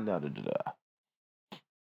run. Da, da, da, da.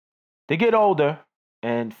 They get older,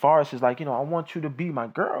 and Forrest is like, I want you to be my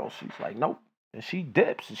girl. She's like, nope, and she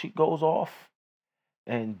dips and she goes off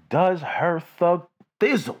and does her thug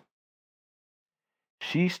thizzle.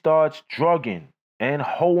 She starts drugging and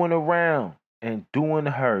hoeing around and doing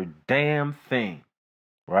her damn thing,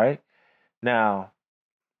 right? Now,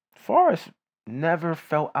 Forrest never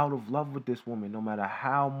fell out of love with this woman, no matter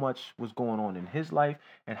how much was going on in his life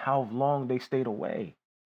and how long they stayed away.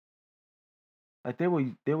 Like there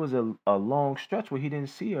was a long stretch where he didn't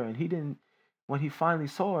see her, and he didn't when he finally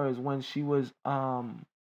saw her is when she was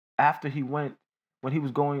after he went when he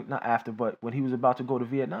was going not after, but when he was about to go to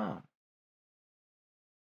Vietnam.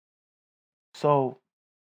 So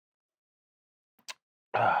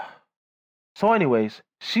so anyways,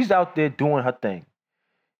 she's out there doing her thing.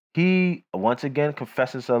 He once again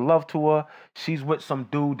confesses her love to her. She's with some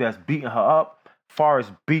dude that's beating her up.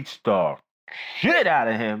 Forrest beats the shit out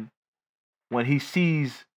of him when he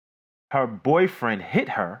sees her boyfriend hit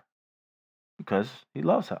her because he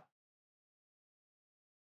loves her.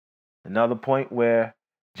 Another point where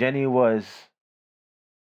Jenny was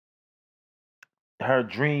her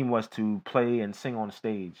dream was to play and sing on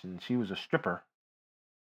stage, and she was a stripper.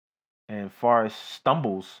 And Forrest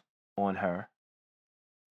stumbles on her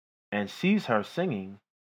and sees her singing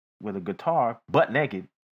with a guitar, butt naked,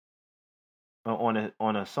 on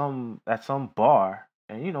a some at some bar.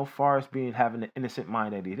 And Forrest being having the innocent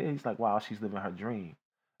mind that he is, he's like, wow, she's living her dream.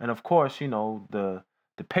 And of course, the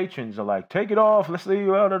patrons are like, take it off, let's leave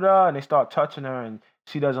you out of there. And they start touching her, and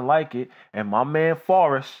she doesn't like it. And my man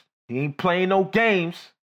Forrest, he ain't playing no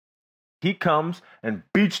games. He comes and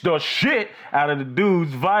beats the shit out of the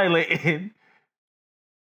dudes violating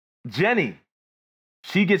Jenny.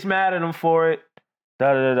 She gets mad at him for it.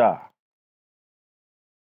 Da da da da.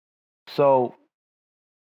 So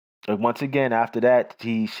once again, after that,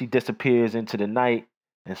 she disappears into the night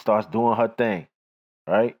and starts doing her thing,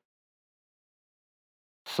 right?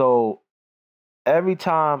 So every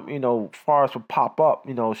time Forrest would pop up,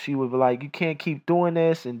 she would be like, "You can't keep doing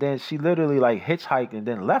this," and then she literally like hitchhiked and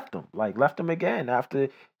then left him again after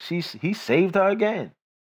he saved her again.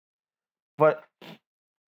 But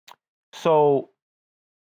so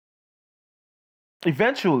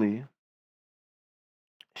eventually,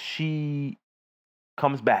 she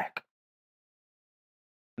comes back.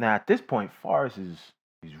 Now at this point, Forrest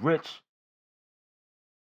he's rich.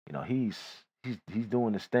 He's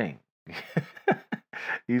doing this thing.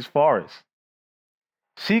 He's Forrest.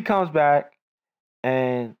 She comes back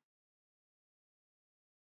and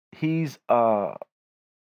he's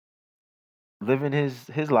living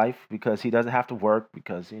his life because he doesn't have to work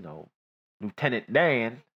because Lieutenant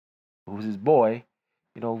Dan, who's his boy,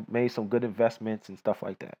 made some good investments and stuff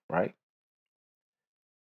like that, right?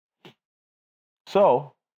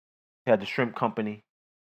 So he had the shrimp company,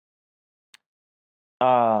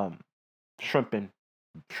 um, shrimping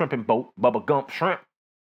boat, Bubba Gump shrimp.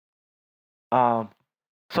 Um,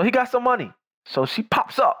 so he got some money. So she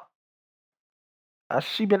pops up.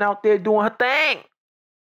 She been out there doing her thing.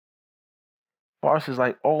 Forrest is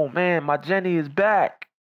like, oh man, my Jenny is back.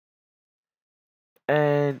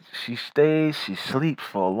 And she sleeps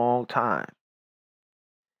for a long time.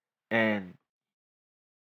 And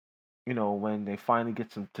when they finally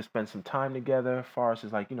get to spend some time together, Forrest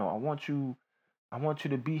is like, I want you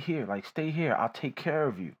to be here. Like, stay here. I'll take care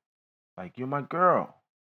of you. Like, you're my girl.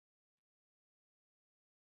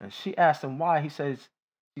 And she asked him why. He says,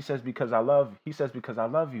 because I love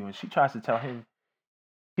you. And she tries to tell him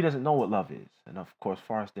he doesn't know what love is. And of course,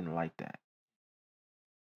 Forrest didn't like that.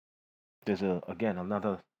 There's again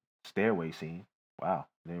another stairway scene. Wow,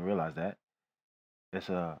 didn't realize that. It's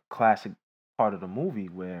a classic part of the movie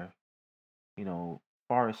where, you know,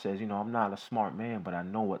 Forrest says, I'm not a smart man, but I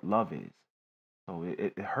know what love is. So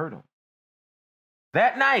it hurt him.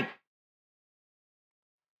 That night,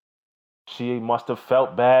 she must have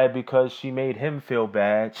felt bad because she made him feel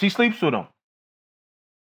bad. She sleeps with him.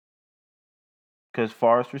 Because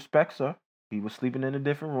Forrest respects her. He was sleeping in a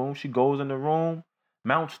different room. She goes in the room,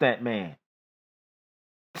 mounts that man,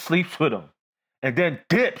 sleeps with him, and then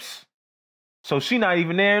dips. So she not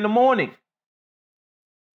even there in the morning.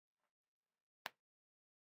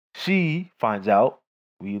 She finds out,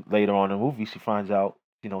 later on in the movie, she finds out,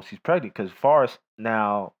 she's pregnant because Forrest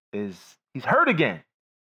now he's hurt again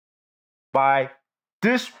by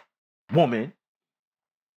this woman,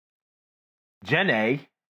 Jenny,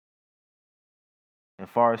 and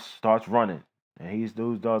Forrest starts running. And he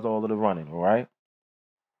does all of the running, all right?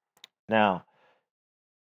 Now,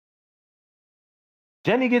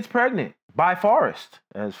 Jenny gets pregnant by Forrest,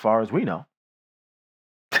 as far as we know.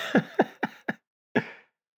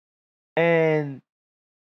 And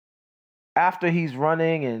after he's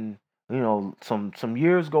running and, some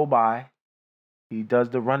years go by, he does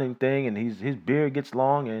the running thing and his beard gets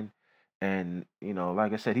long and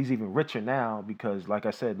like I said, he's even richer now because, like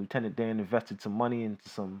I said, Lieutenant Dan invested some money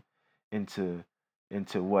into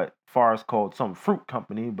what Forrest called some fruit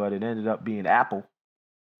company, but it ended up being Apple,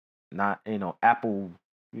 not Apple,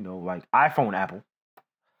 like iPhone Apple.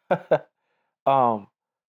 um,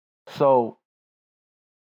 so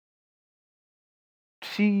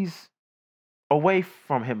she's away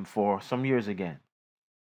from him for some years again.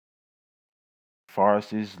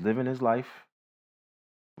 Forrest is living his life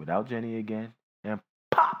without Jenny again, and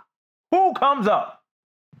pop, who comes up?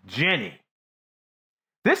 Jenny.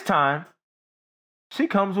 This time, she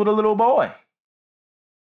comes with a little boy.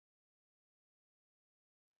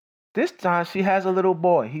 This time, she has a little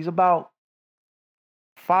boy. He's about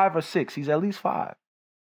 5 or 6. He's at least 5.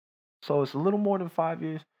 So it's a little more than 5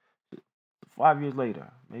 years. 5 years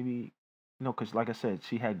later, maybe, because like I said,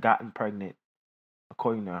 she had gotten pregnant,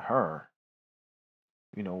 according to her,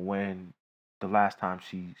 when the last time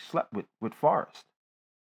she slept with Forrest,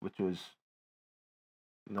 which was,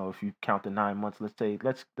 if you count the 9 months, let's say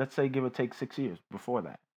give or take 6 years before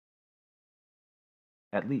that,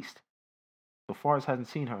 at least. So Forrest hasn't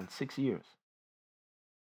seen her in 6 years.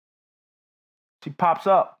 She pops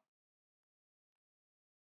up,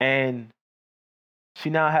 and she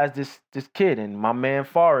now has this kid, and my man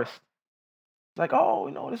Forrest is like, oh,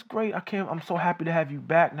 that's great. I'm so happy to have you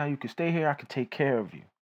back. Now you can stay here. I can take care of you.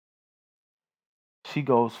 She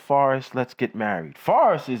goes, Forrest, let's get married.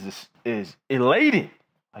 Forrest is elated.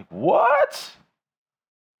 Like, what?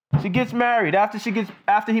 She gets married after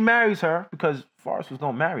he marries her, because Forrest was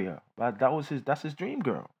gonna marry her. That's his dream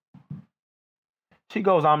girl. She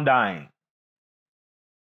goes, I'm dying.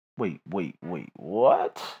 Wait,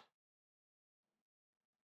 what?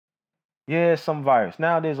 Yeah, some virus.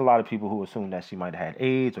 Now there's a lot of people who assume that she might have had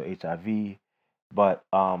AIDS or HIV, but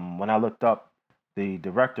when I looked up the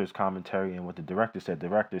director's commentary and what the director said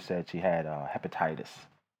she had hepatitis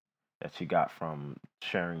that she got from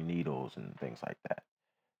sharing needles and things like that.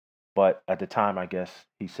 But at the time, I guess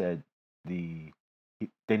he said they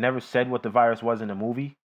never said what the virus was in the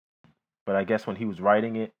movie, but I guess when he was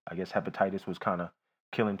writing it, I guess hepatitis was kind of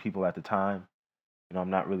killing people at the time. I'm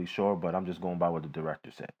not really sure, but I'm just going by what the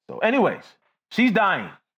director said. So anyways, she's dying.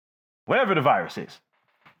 Whatever the virus is.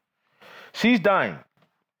 She's dying.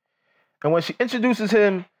 And when she introduces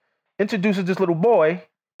this little boy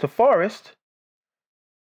to Forrest,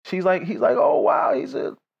 he's like, oh wow, he's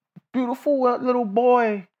a beautiful little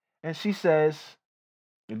boy. And she says,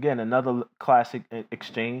 again, another classic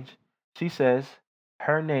exchange. She says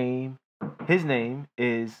his name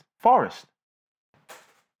is Forrest.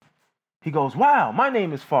 He goes, wow, my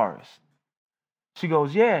name is Forrest. She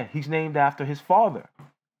goes, yeah, he's named after his father.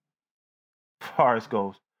 Forrest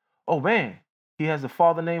goes, oh man, he has a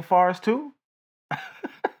father named Forrest too?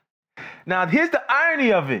 Now, here's the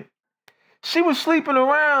irony of it. She was sleeping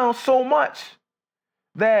around so much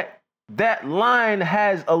that line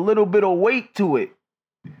has a little bit of weight to it,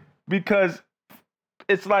 because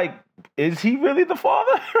it's like, is he really the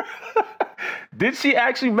father? Did she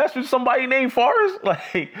actually mess with somebody named Forrest? But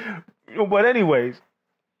anyways,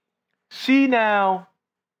 she now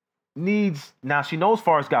she knows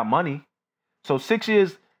Forrest got money. So 6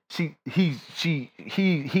 years, he's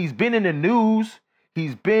been in the news.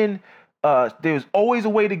 He's been there was always a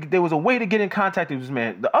way to get in contact with this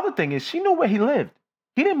man. The other thing is she knew where he lived.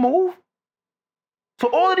 He didn't move. So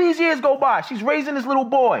all of these years go by. She's raising this little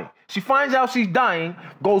boy. She finds out she's dying,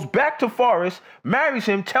 goes back to Forrest, marries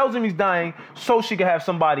him, tells him he's dying so she can have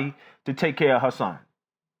somebody to take care of her son.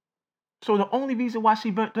 So the only reason why she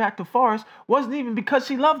went back to Forrest wasn't even because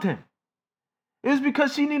she loved him. It was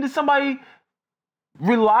because she needed somebody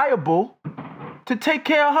reliable to take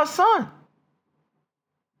care of her son.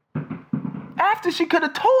 After she could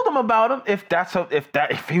have told him about him, if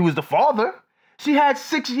he was the father, she had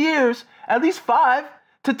 6 years, at least 5,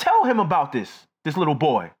 to tell him about this little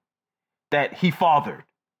boy that he fathered.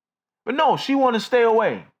 But no, she wanted to stay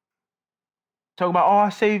away. Talk about, oh,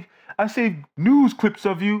 I saved news clips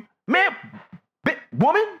of you. Man,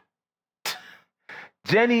 woman,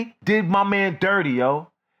 Jenny did my man dirty, yo.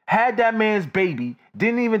 Had that man's baby,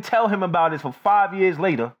 didn't even tell him about it for 5 years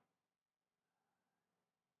later.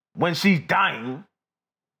 When she's dying,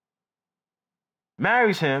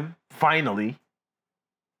 marries him, finally,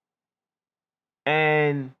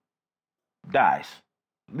 and dies.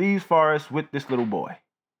 Leaves Forrest with this little boy.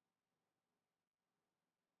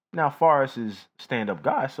 Now Forrest is a stand-up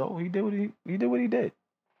guy, so he did what he did.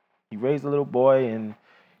 He raised the little boy, and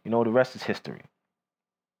the rest is history.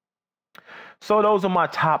 So those are my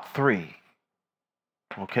top 3.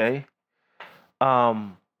 Okay.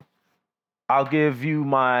 I'll give you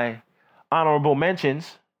my honorable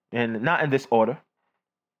mentions, and not in this order.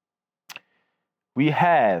 We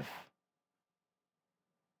have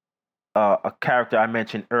a character I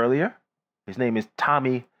mentioned earlier. His name is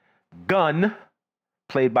Tommy Gunn,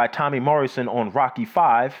 played by Tommy Morrison on Rocky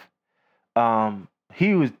V.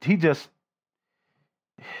 He was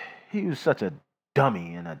such a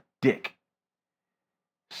dummy and a dick.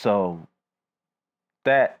 So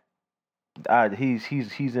that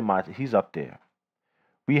he's up there.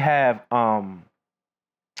 We have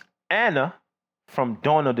Anna from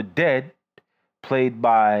Dawn of the Dead, played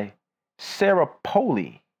by Sarah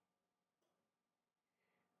Polley.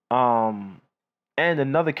 And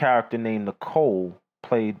another character named Nicole,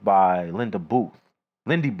 played by Lindy Booth.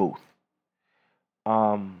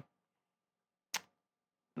 Let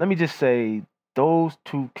me just say, those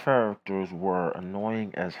 2 characters were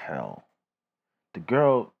annoying as hell. The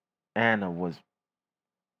girl, Anna, was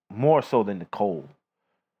more so than Nicole.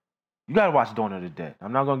 You gotta watch Dawn of the Dead.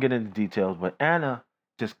 I'm not gonna get into details, but Anna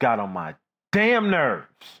just got on my damn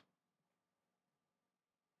nerves.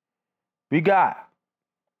 We got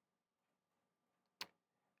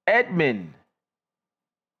Edmund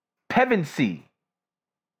Pevensey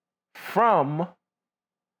from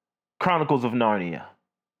Chronicles of Narnia,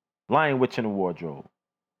 Lion, Witch, and the Wardrobe.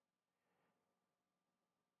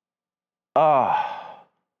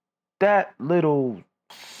 That little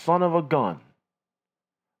son of a gun.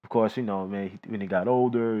 Of course, man, when he got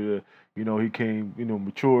older, he came,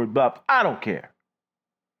 matured, but I don't care.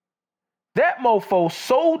 That mofo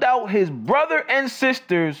sold out his brother and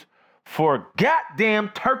sisters for goddamn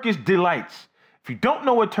Turkish Delights. If you don't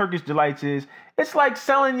know what Turkish Delights is, it's like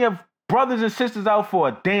selling your brothers and sisters out for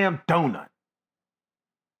a damn donut.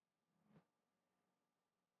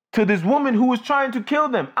 To this woman who was trying to kill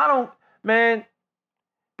them.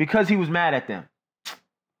 Because he was mad at them.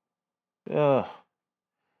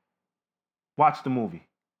 Watch the movie.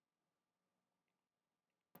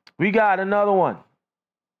 We got another one.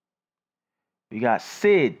 We got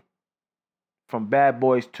Sid from Bad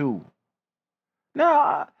Boys 2.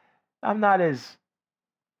 Now, I'm not as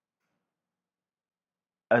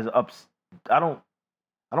ups. I don't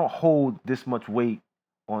hold this much weight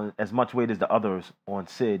on as much weight as the others on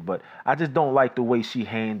Sid, but I just don't like the way she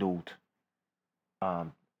handled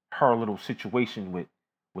her little situation with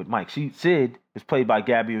Mike. Sid is played by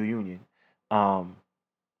Gabrielle Union.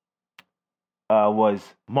 Was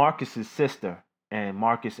Marcus's sister, and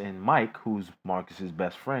Marcus and Mike, who's Marcus's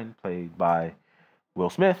best friend, played by Will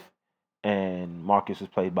Smith, and Marcus is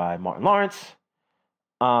played by Martin Lawrence.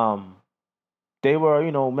 They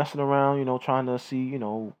were, messing around, trying to see,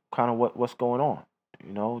 kind of what's going on.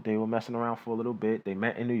 They were messing around for a little bit. They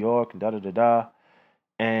met in New York and da-da-da-da.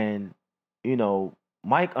 And,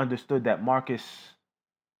 Mike understood that Marcus,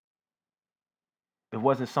 it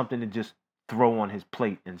wasn't something to just throw on his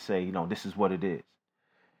plate and say, this is what it is.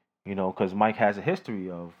 Because Mike has a history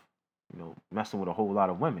of, messing with a whole lot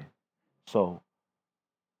of women. So,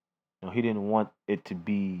 he didn't want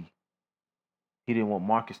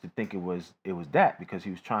Marcus to think it was that, because he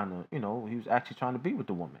was trying to, he was actually trying to be with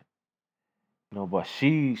the woman. But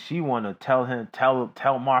she wanted to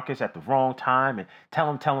tell Marcus at the wrong time and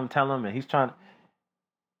tell him, and he's trying to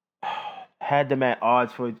had them at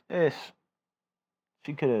odds for this.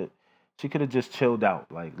 She She could have just chilled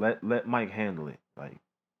out. Like let Mike handle it.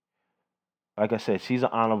 Like I said, she's an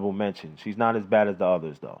honorable mention. She's not as bad as the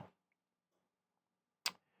others though.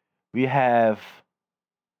 We have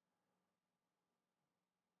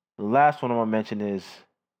the last one I'm gonna mention is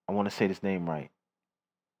I want to say this name right.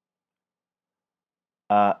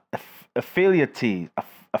 Affiliates.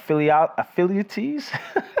 Affiliates.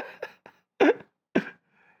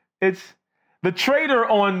 It's the traitor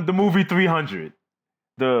on the movie 300.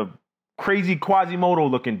 The crazy Quasimodo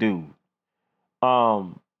looking dude.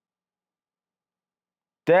 Um,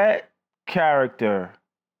 that character,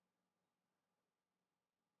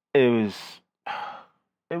 it was,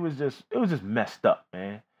 it was just messed up,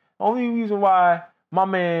 man. Only reason why my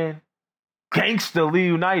man Gangster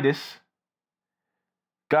Leonidas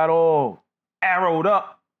got all arrowed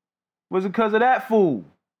up was because of that fool.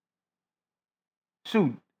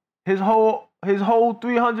 Shoot, his whole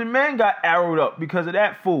 300 men got arrowed up because of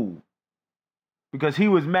that fool. Because he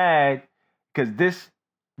was mad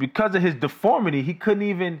because of his deformity, he couldn't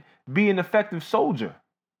even be an effective soldier.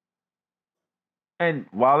 And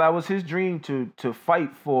while that was his dream to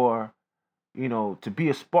fight for, to be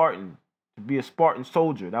a Spartan, to be a Spartan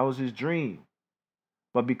soldier, that was his dream.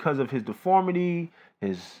 But because of his deformity,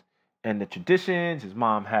 and the traditions, his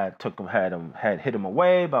mom had hid him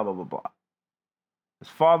away, blah blah blah blah. His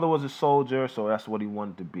father was a soldier, so that's what he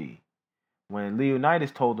wanted to be. When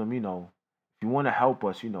Leonidas told him, if you want to help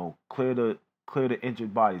us, clear the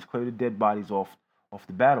injured bodies, clear the dead bodies off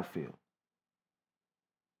the battlefield.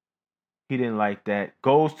 He didn't like that.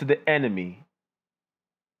 Goes to the enemy,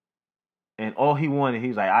 and all he wanted,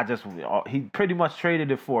 he's like, he pretty much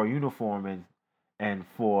traded it for a uniform and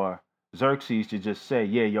for Xerxes to just say,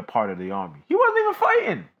 yeah, you're part of the army. He wasn't even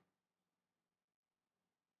fighting.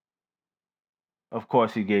 Of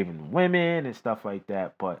course, he gave him women and stuff like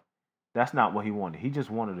that, but that's not what he wanted. He just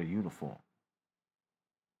wanted a uniform.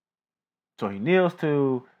 So he kneels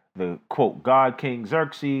to the quote God King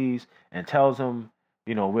Xerxes and tells him,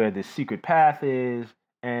 where this secret path is,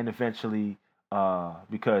 and eventually,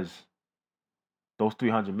 because those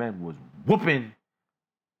 300 men was whooping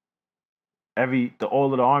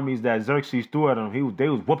all of the armies that Xerxes threw at them. They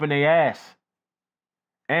was whooping their ass,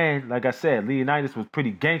 and like I said, Leonidas was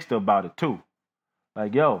pretty gangster about it too.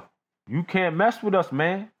 Like, yo, you can't mess with us,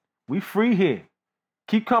 man. We free here.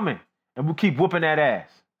 Keep coming, and we'll keep whooping that ass.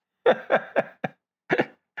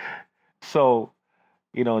 So,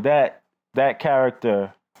 that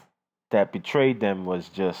character that betrayed them was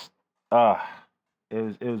just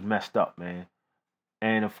it was messed up, man.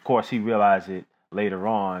 And of course he realized it later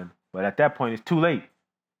on, but at that point it's too late.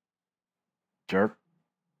 Jerk.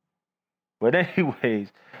 But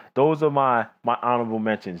anyways, those are my honorable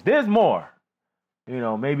mentions. There's more.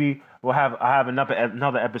 Maybe I have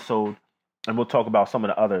another episode and we'll talk about some of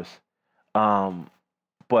the others.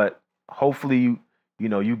 But hopefully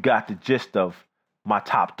you got the gist of my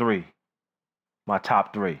top three. My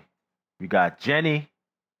top three. We got Jenny,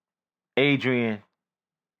 Adrian,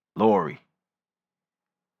 Lori.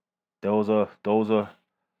 Those are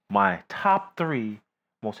my top three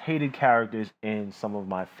most hated characters in some of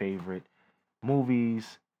my favorite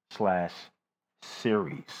movies /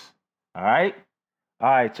 series. All right,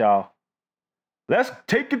 y'all. Let's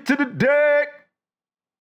take it to the deck.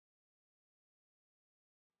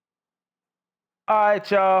 All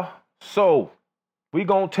right, y'all. So we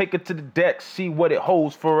gonna take it to the deck, see what it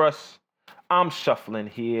holds for us. I'm shuffling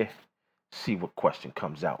here, see what question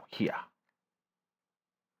comes out here.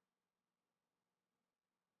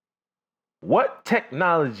 What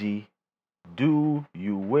technology do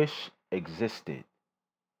you wish existed?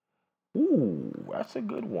 Ooh, that's a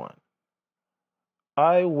good one.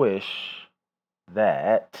 I wish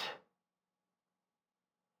that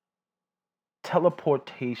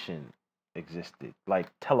teleportation existed, like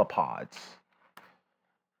telepods,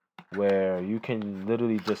 where you can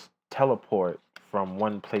literally just teleport from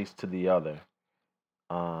one place to the other.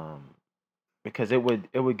 Because it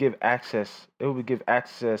would give access. It would give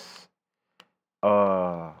access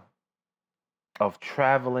uh of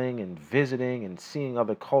traveling and visiting and seeing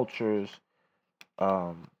other cultures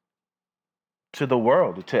um to the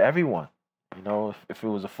world, to everyone. If it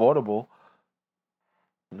was affordable,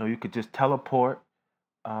 you could just teleport,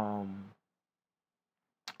 um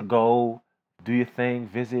go do your thing,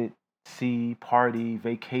 visit, see, party,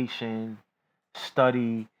 vacation,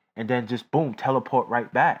 study, and then just boom, teleport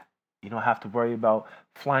right back. You don't have to worry about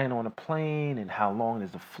flying on a plane and how long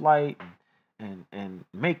is the flight and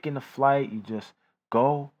making the flight. You just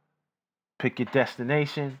go, pick your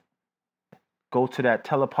destination, go to that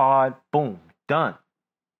telepod, boom, done.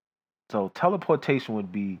 So teleportation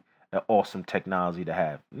would be an awesome technology to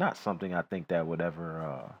have. Not something I think that would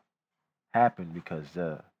ever happen because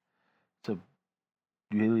to you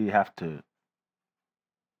really have to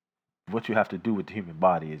what you have to do with the human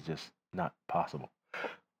body is just not possible.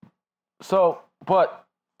 So, but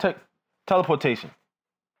teleportation,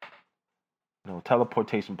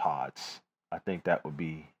 teleportation pods. I think that would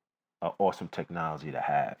be an awesome technology to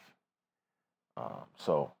have.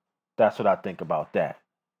 So that's what I think about that.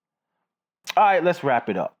 All right, let's wrap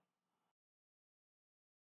it up.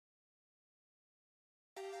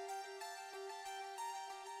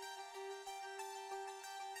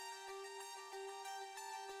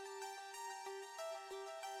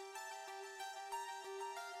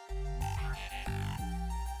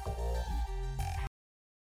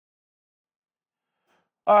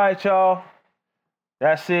 All right, y'all.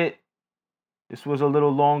 That's it. This was a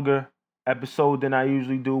little longer episode than I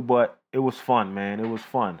usually do, but it was fun, man. It was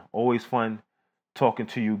fun. Always fun talking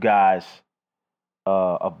to you guys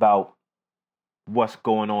about what's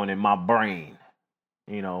going on in my brain.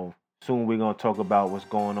 Soon we're gonna talk about what's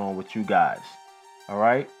going on with you guys. All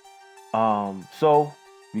right. So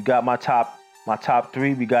we got my top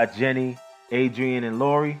three. We got Jenny, Adrian, and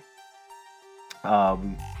Lori.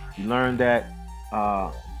 We learned that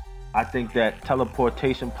I think that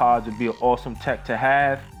teleportation pods would be an awesome tech to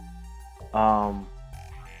have.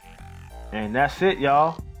 And that's it,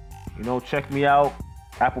 y'all. Check me out.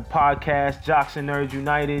 Apple Podcasts, Jocks and Nerds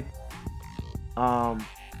United,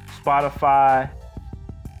 Spotify.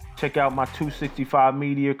 Check out my 265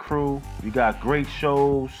 Media crew. We got great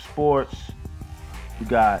shows, sports. We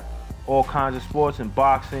got all kinds of sports and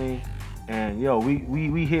boxing. And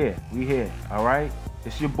we here. We here. All right.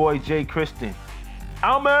 It's your boy Jay Kristen.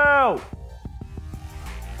 I'm out.